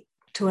relate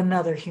to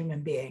another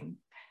human being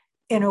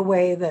in a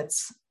way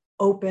that's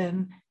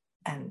open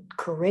and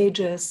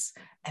courageous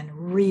and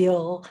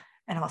real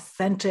and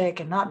authentic,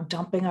 and not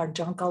dumping our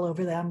junk all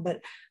over them,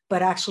 but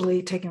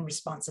actually taking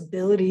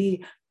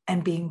responsibility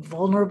and being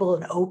vulnerable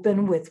and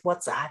open with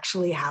what's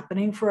actually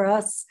happening for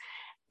us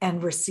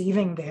and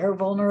receiving their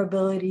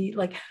vulnerability.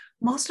 Like,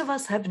 most of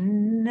us we've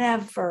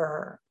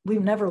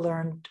never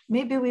learned.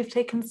 Maybe we've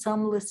taken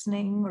some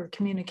listening or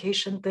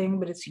communication thing,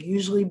 but it's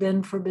usually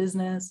been for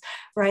business,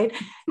 right?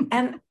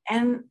 and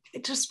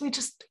it's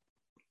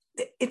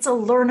a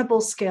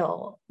learnable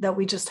skill that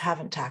we just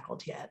haven't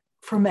tackled yet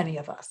for many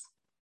of us.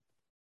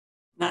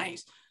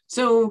 Nice.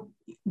 So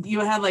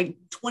you had like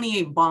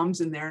 28 bombs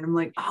in there, and I'm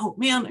like, oh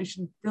man, I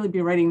should really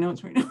be writing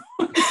notes right now.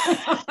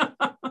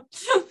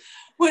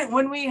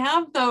 when we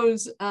have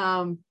those,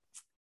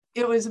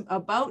 it was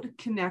about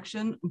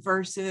connection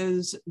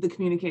versus the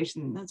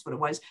communication. That's what it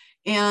was.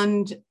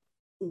 And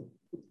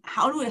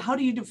how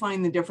do you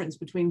define the difference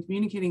between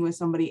communicating with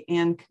somebody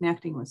and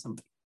connecting with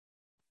somebody?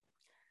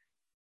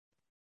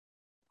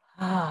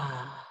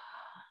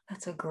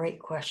 That's a great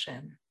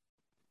question.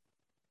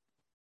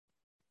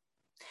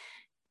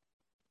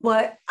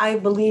 Well, I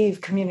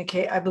believe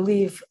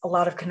a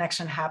lot of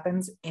connection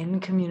happens in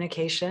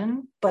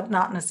communication, but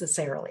not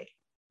necessarily.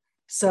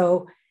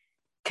 So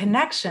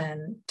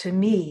connection to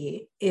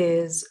me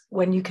is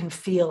when you can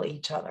feel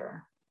each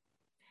other.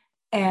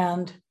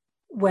 And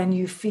when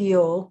you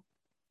feel,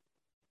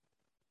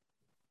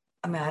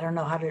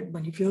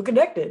 when you feel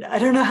connected,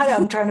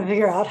 I'm trying to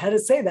figure out how to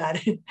say that,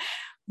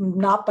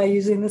 not by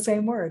using the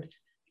same word,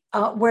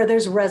 where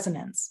there's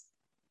resonance.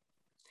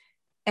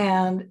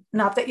 And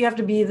not that you have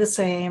to be the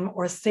same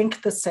or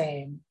think the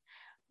same,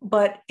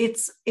 but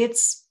it's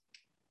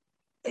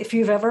if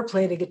you've ever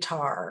played a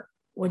guitar,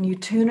 when you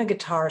tune a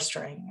guitar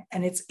string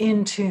and it's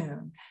in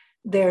tune,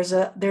 there's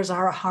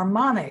a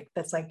harmonic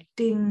that's like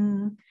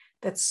ding,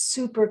 that's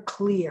super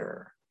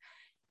clear,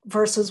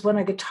 versus when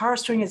a guitar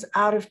string is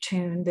out of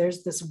tune,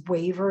 there's this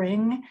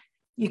wavering.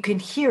 You can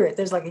hear it.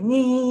 There's like a in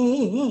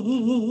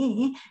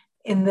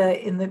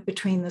the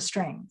between the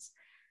strings.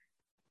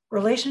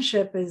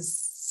 Relationship is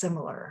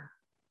similar,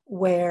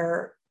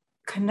 where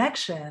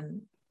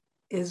connection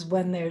is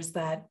when there's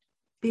that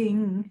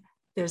bing,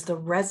 there's the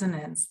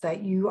resonance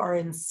that you are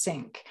in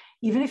sync,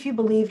 even if you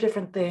believe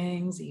different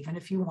things, even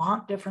if you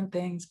want different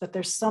things, but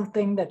there's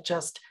something that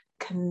just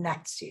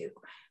connects you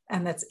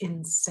and that's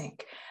in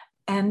sync.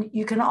 And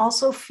you can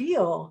also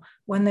feel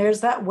when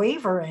there's that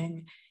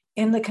wavering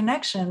in the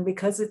connection,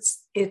 because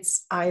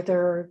it's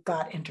either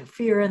got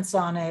interference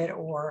on it,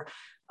 or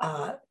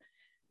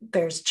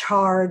there's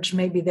charge,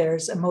 maybe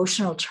there's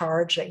emotional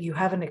charge that you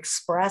haven't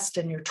expressed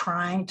and you're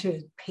trying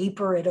to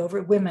paper it over.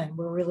 Women,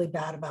 we're really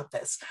bad about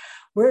this.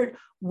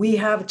 We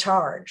have a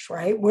charge,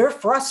 right? We're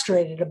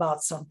frustrated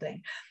about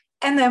something.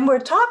 And then we're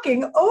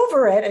talking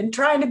over it and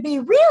trying to be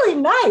really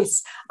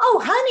nice.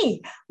 Oh,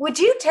 honey, would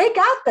you take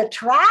out the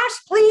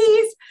trash,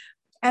 please?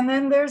 And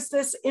then there's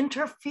this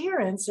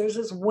interference. There's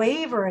this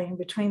wavering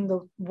between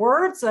the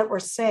words that we're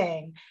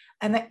saying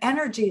and the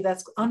energy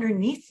that's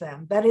underneath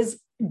them that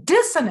is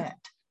dissonant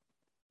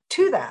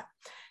to that.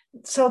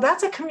 So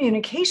that's a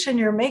communication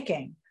you're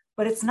making,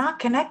 but it's not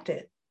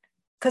connected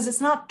because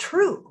it's not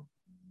true,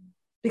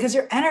 because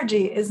your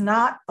energy is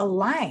not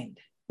aligned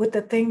with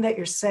the thing that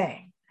you're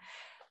saying.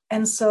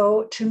 And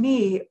so to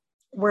me,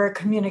 where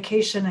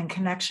communication and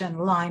connection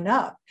line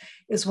up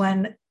is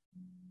when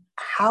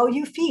how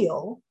you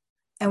feel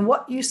and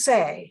what you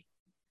say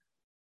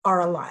are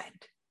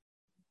aligned.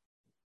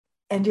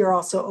 And you're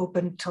also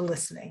open to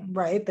listening,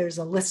 right? There's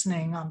a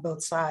listening on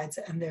both sides,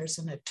 and there's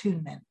an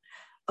attunement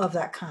of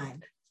that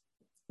kind.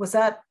 Was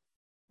that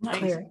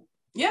clear?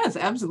 Yes,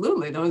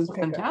 absolutely. That was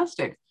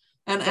fantastic.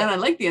 And I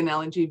like the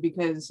analogy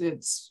because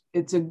it's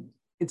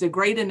a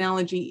great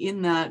analogy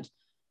in that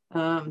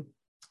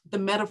the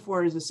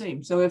metaphor is the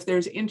same. So if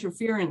there's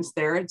interference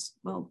there,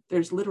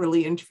 there's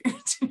literally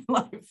interference in your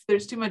life.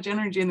 There's too much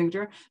energy in the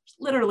guitar. There's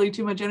literally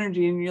too much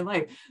energy in your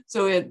life.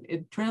 So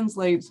it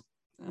translates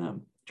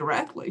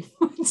directly.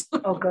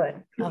 Oh,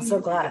 good. I'm so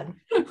glad.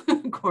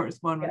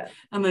 Correspond with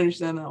and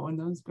understand that one.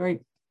 That was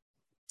great.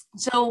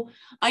 So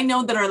I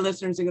know that our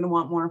listeners are going to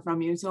want more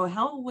from you. So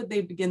how would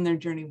they begin their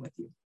journey with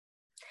you?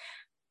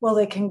 Well,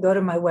 they can go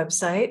to my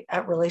website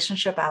at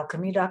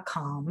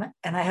relationshipalchemy.com,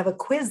 and I have a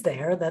quiz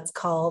there that's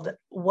called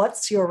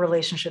What's Your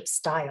Relationship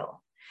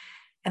Style?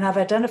 And I've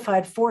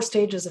identified 4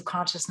 stages of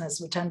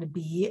consciousness we tend to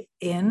be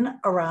in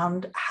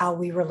around how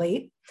we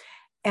relate.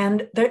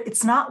 And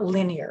it's not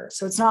linear.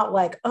 So it's not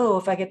like, oh,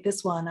 if I get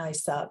this one, I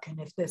suck.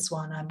 And if this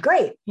one, I'm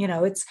great.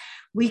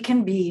 We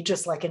can be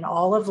just like in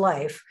all of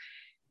life.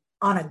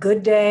 On a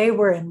good day,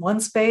 we're in one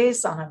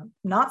space. On a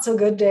not so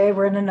good day,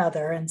 we're in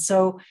another. And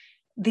so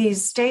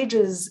these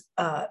stages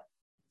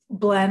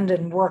blend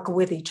and work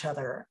with each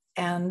other.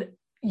 And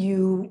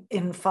you,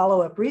 in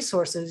follow-up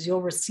resources,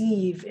 you'll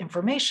receive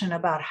information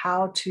about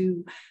how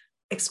to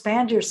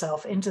expand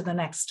yourself into the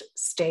next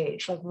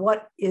stage, like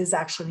what is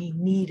actually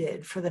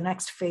needed for the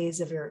next phase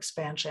of your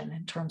expansion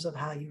in terms of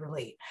how you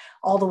relate,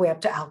 all the way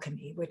up to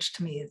alchemy, which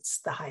to me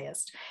is the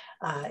highest.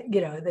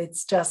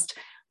 It's just,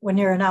 when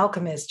you're an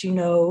alchemist,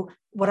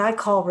 what I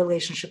call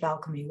relationship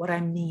alchemy. What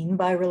I mean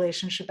by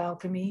relationship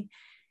alchemy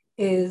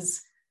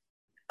is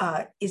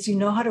you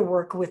know how to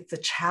work with the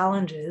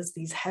challenges,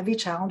 these heavy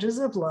challenges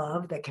of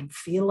love that can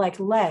feel like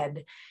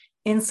lead,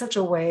 in such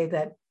a way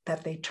that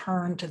they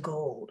turn to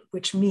gold,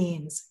 which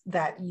means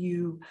that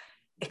you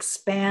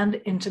expand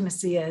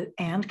intimacy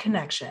and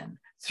connection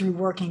through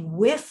working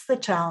with the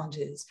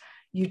challenges.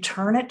 You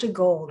turn it to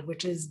gold,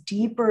 which is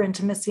deeper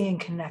intimacy and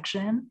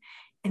connection,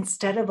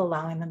 instead of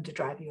allowing them to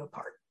drive you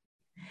apart.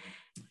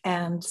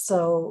 And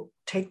so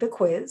take the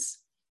quiz.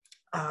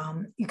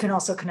 You can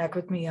also connect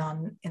with me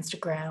on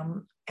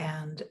Instagram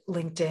and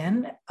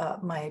LinkedIn.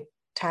 My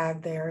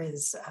tag there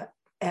is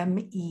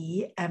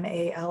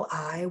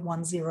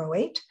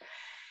MEMALI108.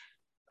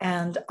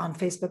 And on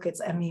Facebook,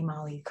 it's ME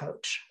Mali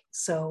Coach.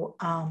 So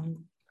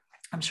I'm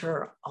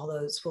sure all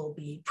those will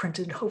be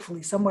printed,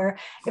 hopefully somewhere.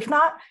 If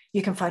not,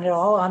 you can find it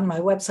all on my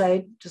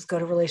website. Just go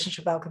to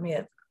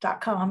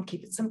relationshipalchemy.com,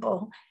 keep it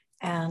simple,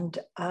 and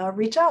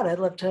reach out. I'd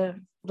love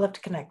to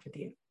connect with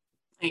you.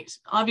 Thanks.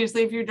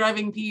 Obviously, if you're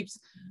driving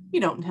peeps,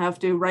 you don't have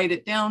to write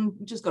it down.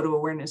 Just go to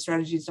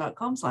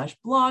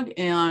awarenessstrategies.com/blog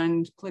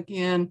and click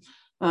in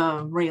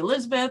Ray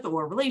Elizabeth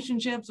or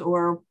relationships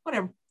or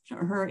whatever.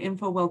 Her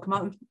info will come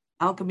out.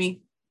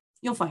 Alchemy,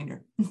 you'll find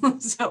her.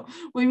 So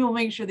we will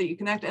make sure that you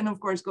connect. And of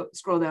course,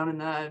 scroll down in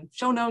the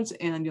show notes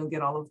and you'll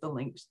get all of the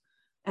links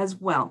as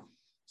well.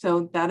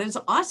 So that is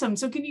awesome.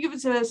 So can you give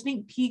us a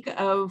sneak peek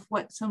of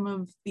what some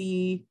of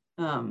the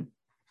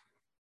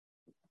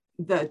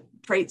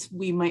traits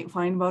we might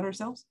find about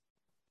ourselves?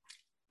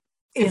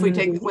 If you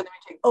take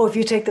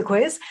the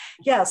quiz?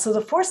 Yeah. So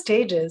the 4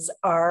 stages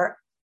are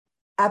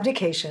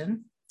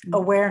abdication,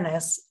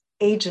 awareness,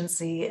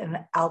 agency,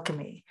 and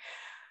alchemy.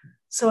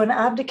 So in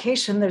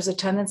abdication, there's a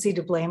tendency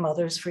to blame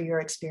others for your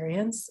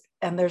experience.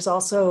 And there's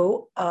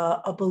also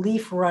a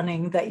belief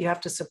running that you have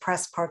to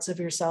suppress parts of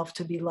yourself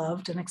to be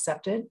loved and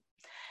accepted.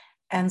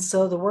 And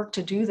so the work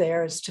to do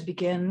there is to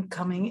begin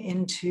coming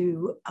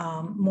into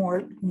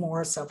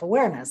more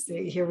self-awareness.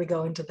 Here we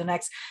go into the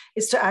next,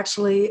 is to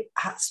actually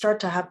start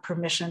to have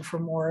permission for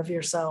more of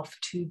yourself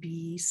to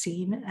be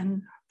seen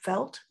and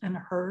felt and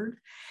heard.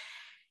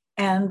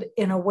 And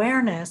in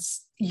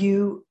awareness,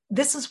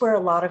 this is where a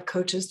lot of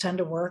coaches tend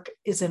to work,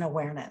 is in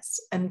awareness,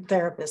 and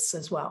therapists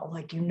as well.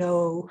 Like, you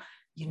know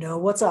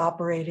what's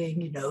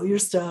operating, your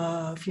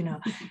stuff,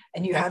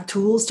 and you have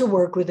tools to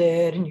work with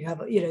it. And you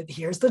have,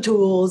 here's the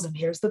tools and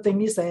here's the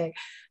thing you say.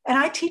 And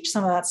I teach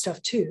some of that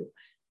stuff too,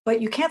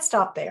 but you can't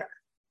stop there,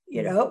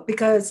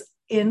 because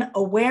in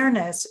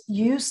awareness,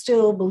 you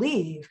still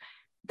believe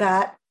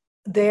that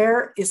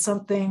there is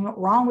something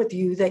wrong with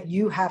you that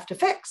you have to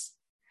fix.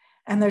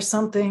 And there's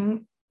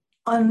something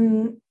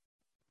unpalatable,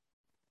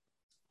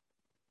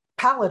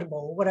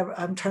 whatever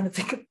I'm trying to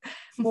think of.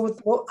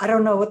 I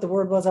don't know what the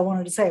word was I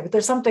wanted to say, but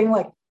there's something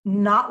like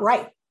not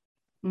right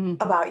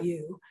about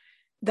you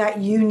that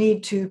you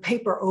need to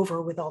paper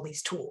over with all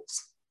these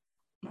tools.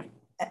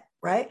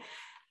 Right?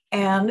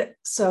 And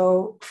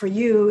so for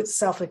you,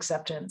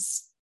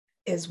 self-acceptance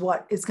is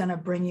what is going to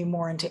bring you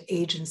more into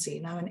agency.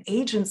 Now, in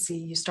agency,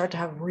 you start to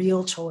have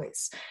real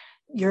choice.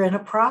 You're in a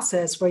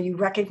process where you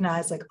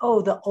recognize, like,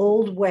 oh, the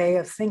old way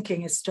of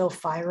thinking is still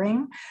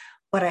firing,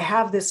 but I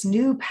have this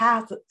new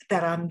path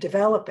that I'm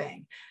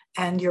developing.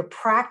 And you're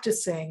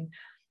practicing,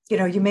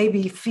 you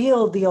maybe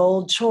feel the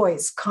old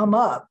choice come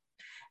up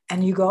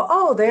and you go,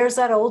 oh, there's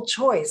that old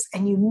choice.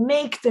 And you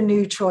make the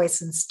new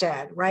choice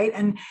instead, right?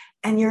 And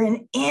you're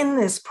in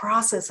this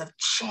process of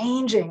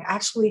changing,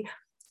 actually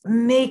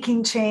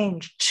making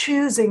change,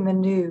 choosing the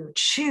new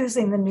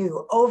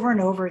over and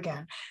over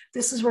again.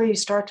 This is where you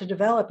start to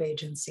develop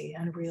agency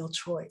and real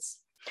choice.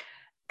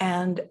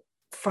 And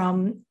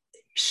from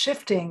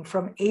shifting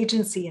from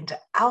agency into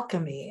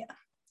alchemy,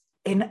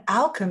 in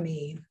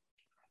alchemy,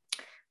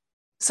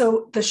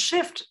 so the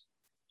shift,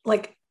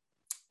 like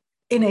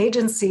in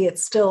agency,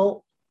 it's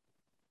still,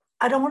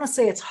 I don't want to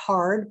say it's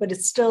hard, but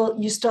it's still,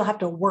 you still have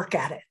to work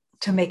at it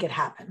to make it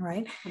happen,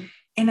 right?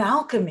 In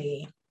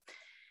alchemy,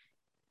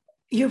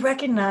 you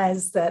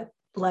recognize that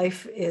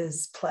life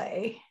is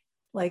play.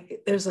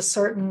 Like there's a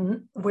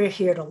certain, we're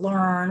here to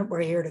learn,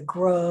 we're here to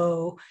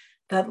grow,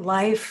 that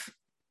life,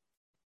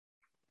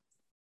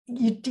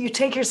 you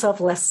take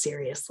yourself less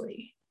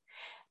seriously.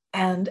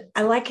 And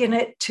I liken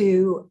it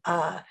to,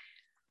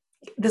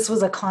 this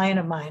was a client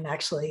of mine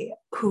actually,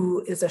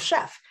 who is a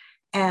chef.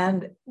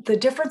 And the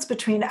difference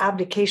between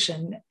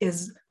abdication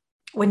is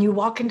when you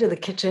walk into the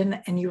kitchen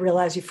and you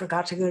realize you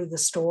forgot to go to the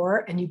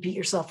store and you beat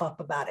yourself up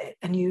about it.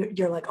 And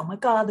you're like, oh my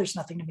God, there's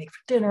nothing to make for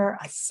dinner.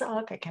 I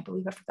suck. I can't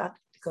believe I forgot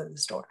to go to the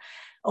store.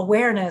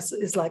 Awareness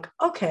is like,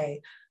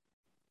 okay,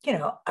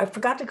 I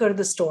forgot to go to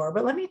the store,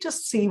 but let me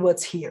just see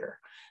what's here.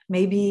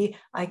 Maybe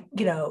I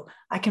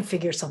can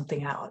figure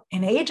something out.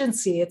 In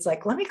agency, it's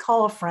like, let me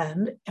call a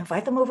friend,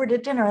 invite them over to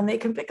dinner, and they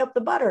can pick up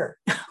the butter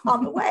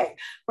on the way,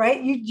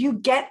 right? You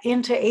get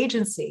into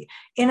agency.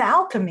 In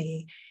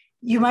alchemy,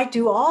 you might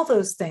do all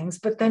those things,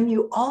 but then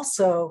you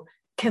also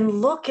can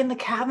look in the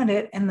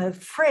cabinet and the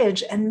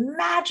fridge and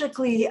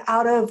magically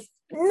out of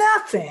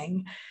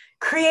nothing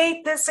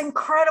create this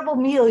incredible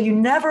meal you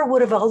never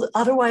would have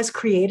otherwise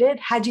created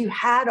had you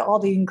had all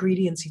the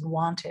ingredients you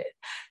wanted.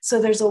 So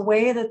there's a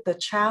way that the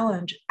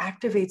challenge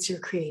activates your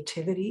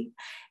creativity.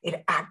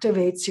 It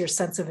activates your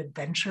sense of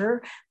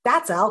adventure.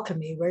 That's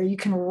alchemy, where you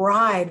can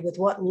ride with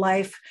what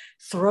life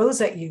throws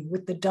at you,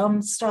 with the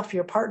dumb stuff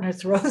your partner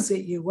throws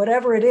at you,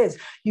 whatever it is.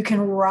 You can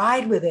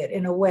ride with it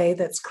in a way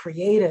that's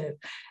creative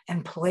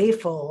and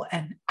playful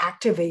and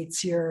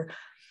activates your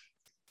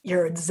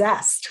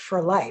zest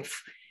for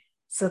life.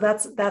 So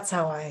that's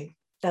how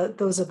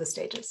those are the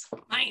stages.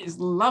 Nice.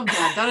 Love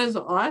that. That is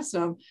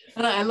awesome.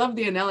 And I love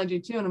the analogy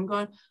too. And I'm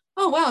going,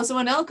 oh, wow. So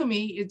in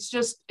alchemy, it's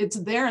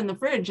there in the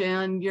fridge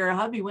and your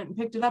hubby went and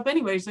picked it up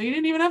anyway. So you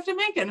didn't even have to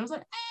make it. And I was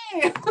like,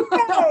 hey,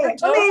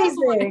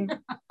 amazing.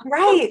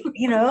 Right.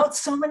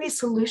 So many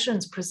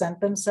solutions present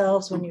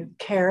themselves when you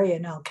carry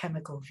an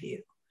alchemical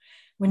view,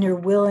 when you're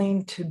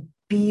willing to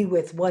be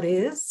with what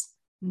is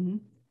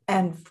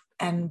and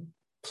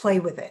play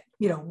with it,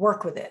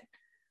 work with it.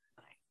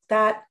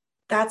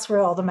 That's where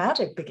all the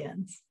magic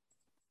begins.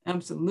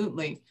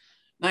 Absolutely.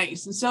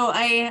 Nice. And so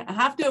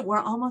we're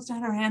almost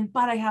at our end,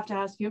 but I have to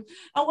ask you,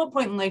 at what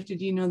point in life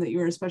did you know that you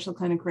were a special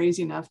kind of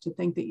crazy enough to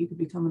think that you could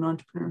become an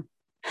entrepreneur?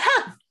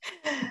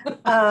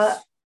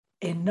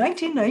 In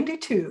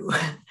 1992,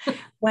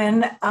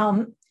 when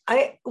I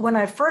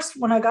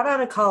got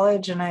out of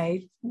college and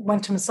I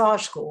went to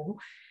massage school,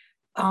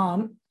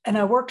 and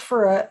I worked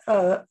for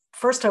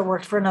first I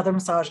worked for another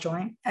massage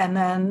joint, and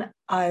then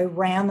I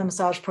ran the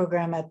massage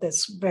program at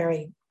this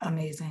very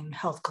amazing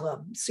health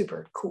club,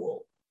 super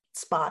cool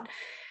spot.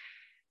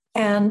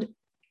 And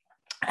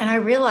I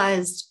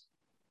realized,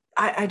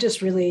 I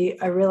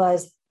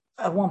realized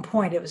at one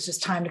point it was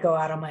just time to go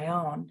out on my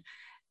own.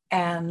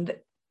 And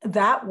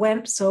that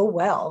went so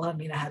well. I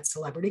mean, I had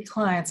celebrity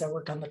clients. I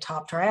worked on the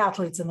top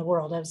triathletes in the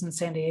world. I was in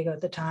San Diego at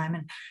the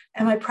time.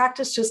 And my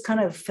practice just kind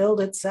of filled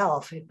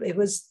itself. It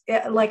was,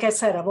 like I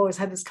said, I've always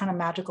had this kind of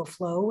magical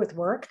flow with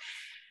work.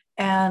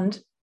 And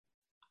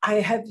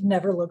I have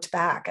never looked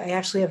back. I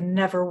actually have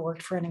never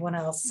worked for anyone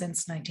else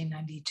since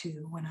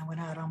 1992 when I went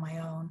out on my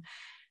own.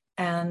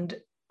 And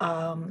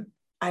I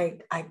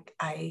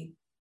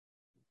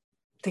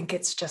think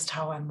it's just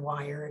how I'm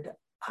wired.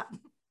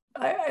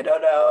 I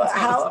don't know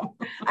how,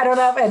 I don't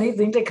have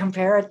anything to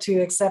compare it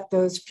to except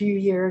those few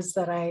years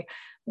that I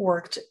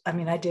worked. I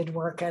mean, I did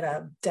work at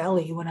a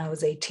deli when I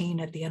was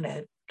 18 at the end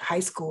of high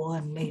school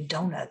and made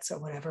donuts or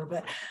whatever,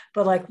 but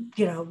like,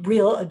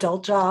 real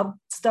adult job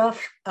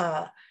stuff,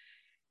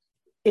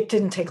 it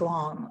didn't take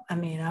long. I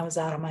mean, I was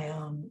out on my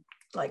own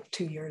like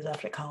 2 years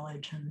after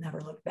college and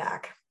never looked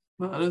back.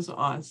 Well, that is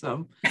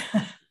awesome.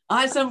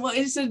 Awesome. Well,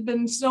 this has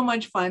been so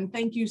much fun.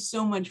 Thank you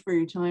so much for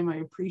your time. I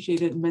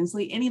appreciate it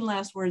immensely. Any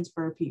last words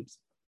for our peeps?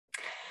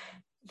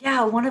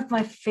 Yeah, one of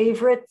my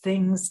favorite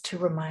things to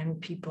remind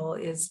people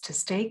is to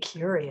stay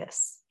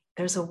curious.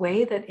 There's a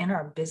way that in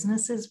our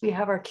businesses, we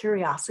have our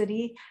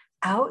curiosity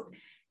out.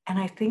 And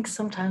I think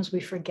sometimes we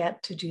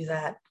forget to do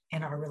that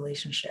in our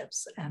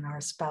relationships, and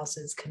our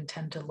spouses can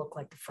tend to look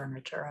like the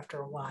furniture after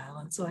a while.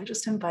 And so I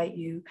just invite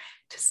you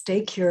to stay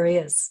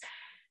curious,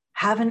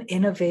 have an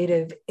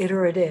innovative,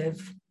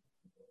 iterative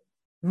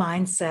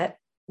mindset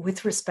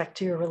with respect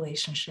to your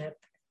relationship,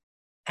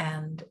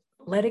 and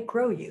let it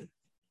grow you.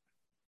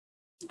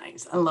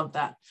 Nice. I love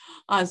that.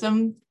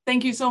 Awesome.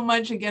 Thank you so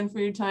much again for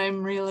your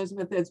time, Maria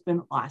Elizabeth. It's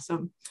been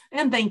awesome.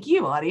 And thank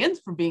you, audience,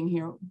 for being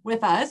here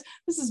with us.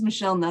 This is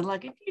Michelle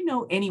Nudluck. If you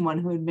know anyone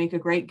who would make a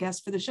great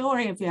guest for the show, or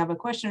if you have a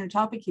question or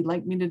topic you'd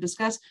like me to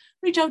discuss,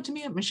 reach out to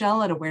me at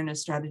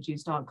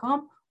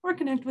michelle@awarenessstrategies.com or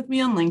connect with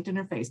me on LinkedIn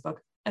or Facebook.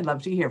 I'd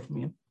love to hear from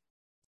you.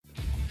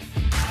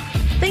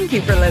 Thank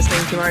you for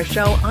listening to our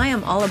show. I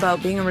am all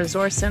about being a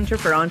resource center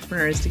for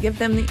entrepreneurs to give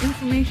them the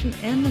information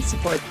and the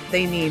support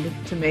they need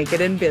to make it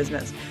in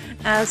business.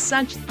 As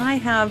such, I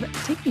have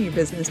Taking Your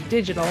Business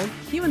Digital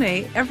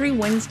Q&A every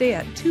Wednesday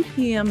at 2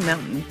 p.m.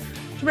 Mountain.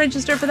 To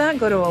register for that,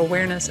 go to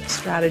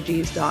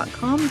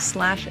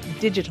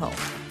awarenessstrategies.com/digital.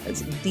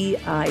 That's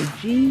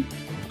DIGITAL.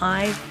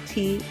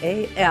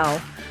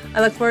 I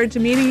look forward to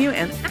meeting you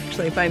and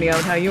actually finding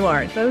out how you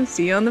are. So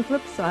see you on the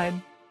flip side.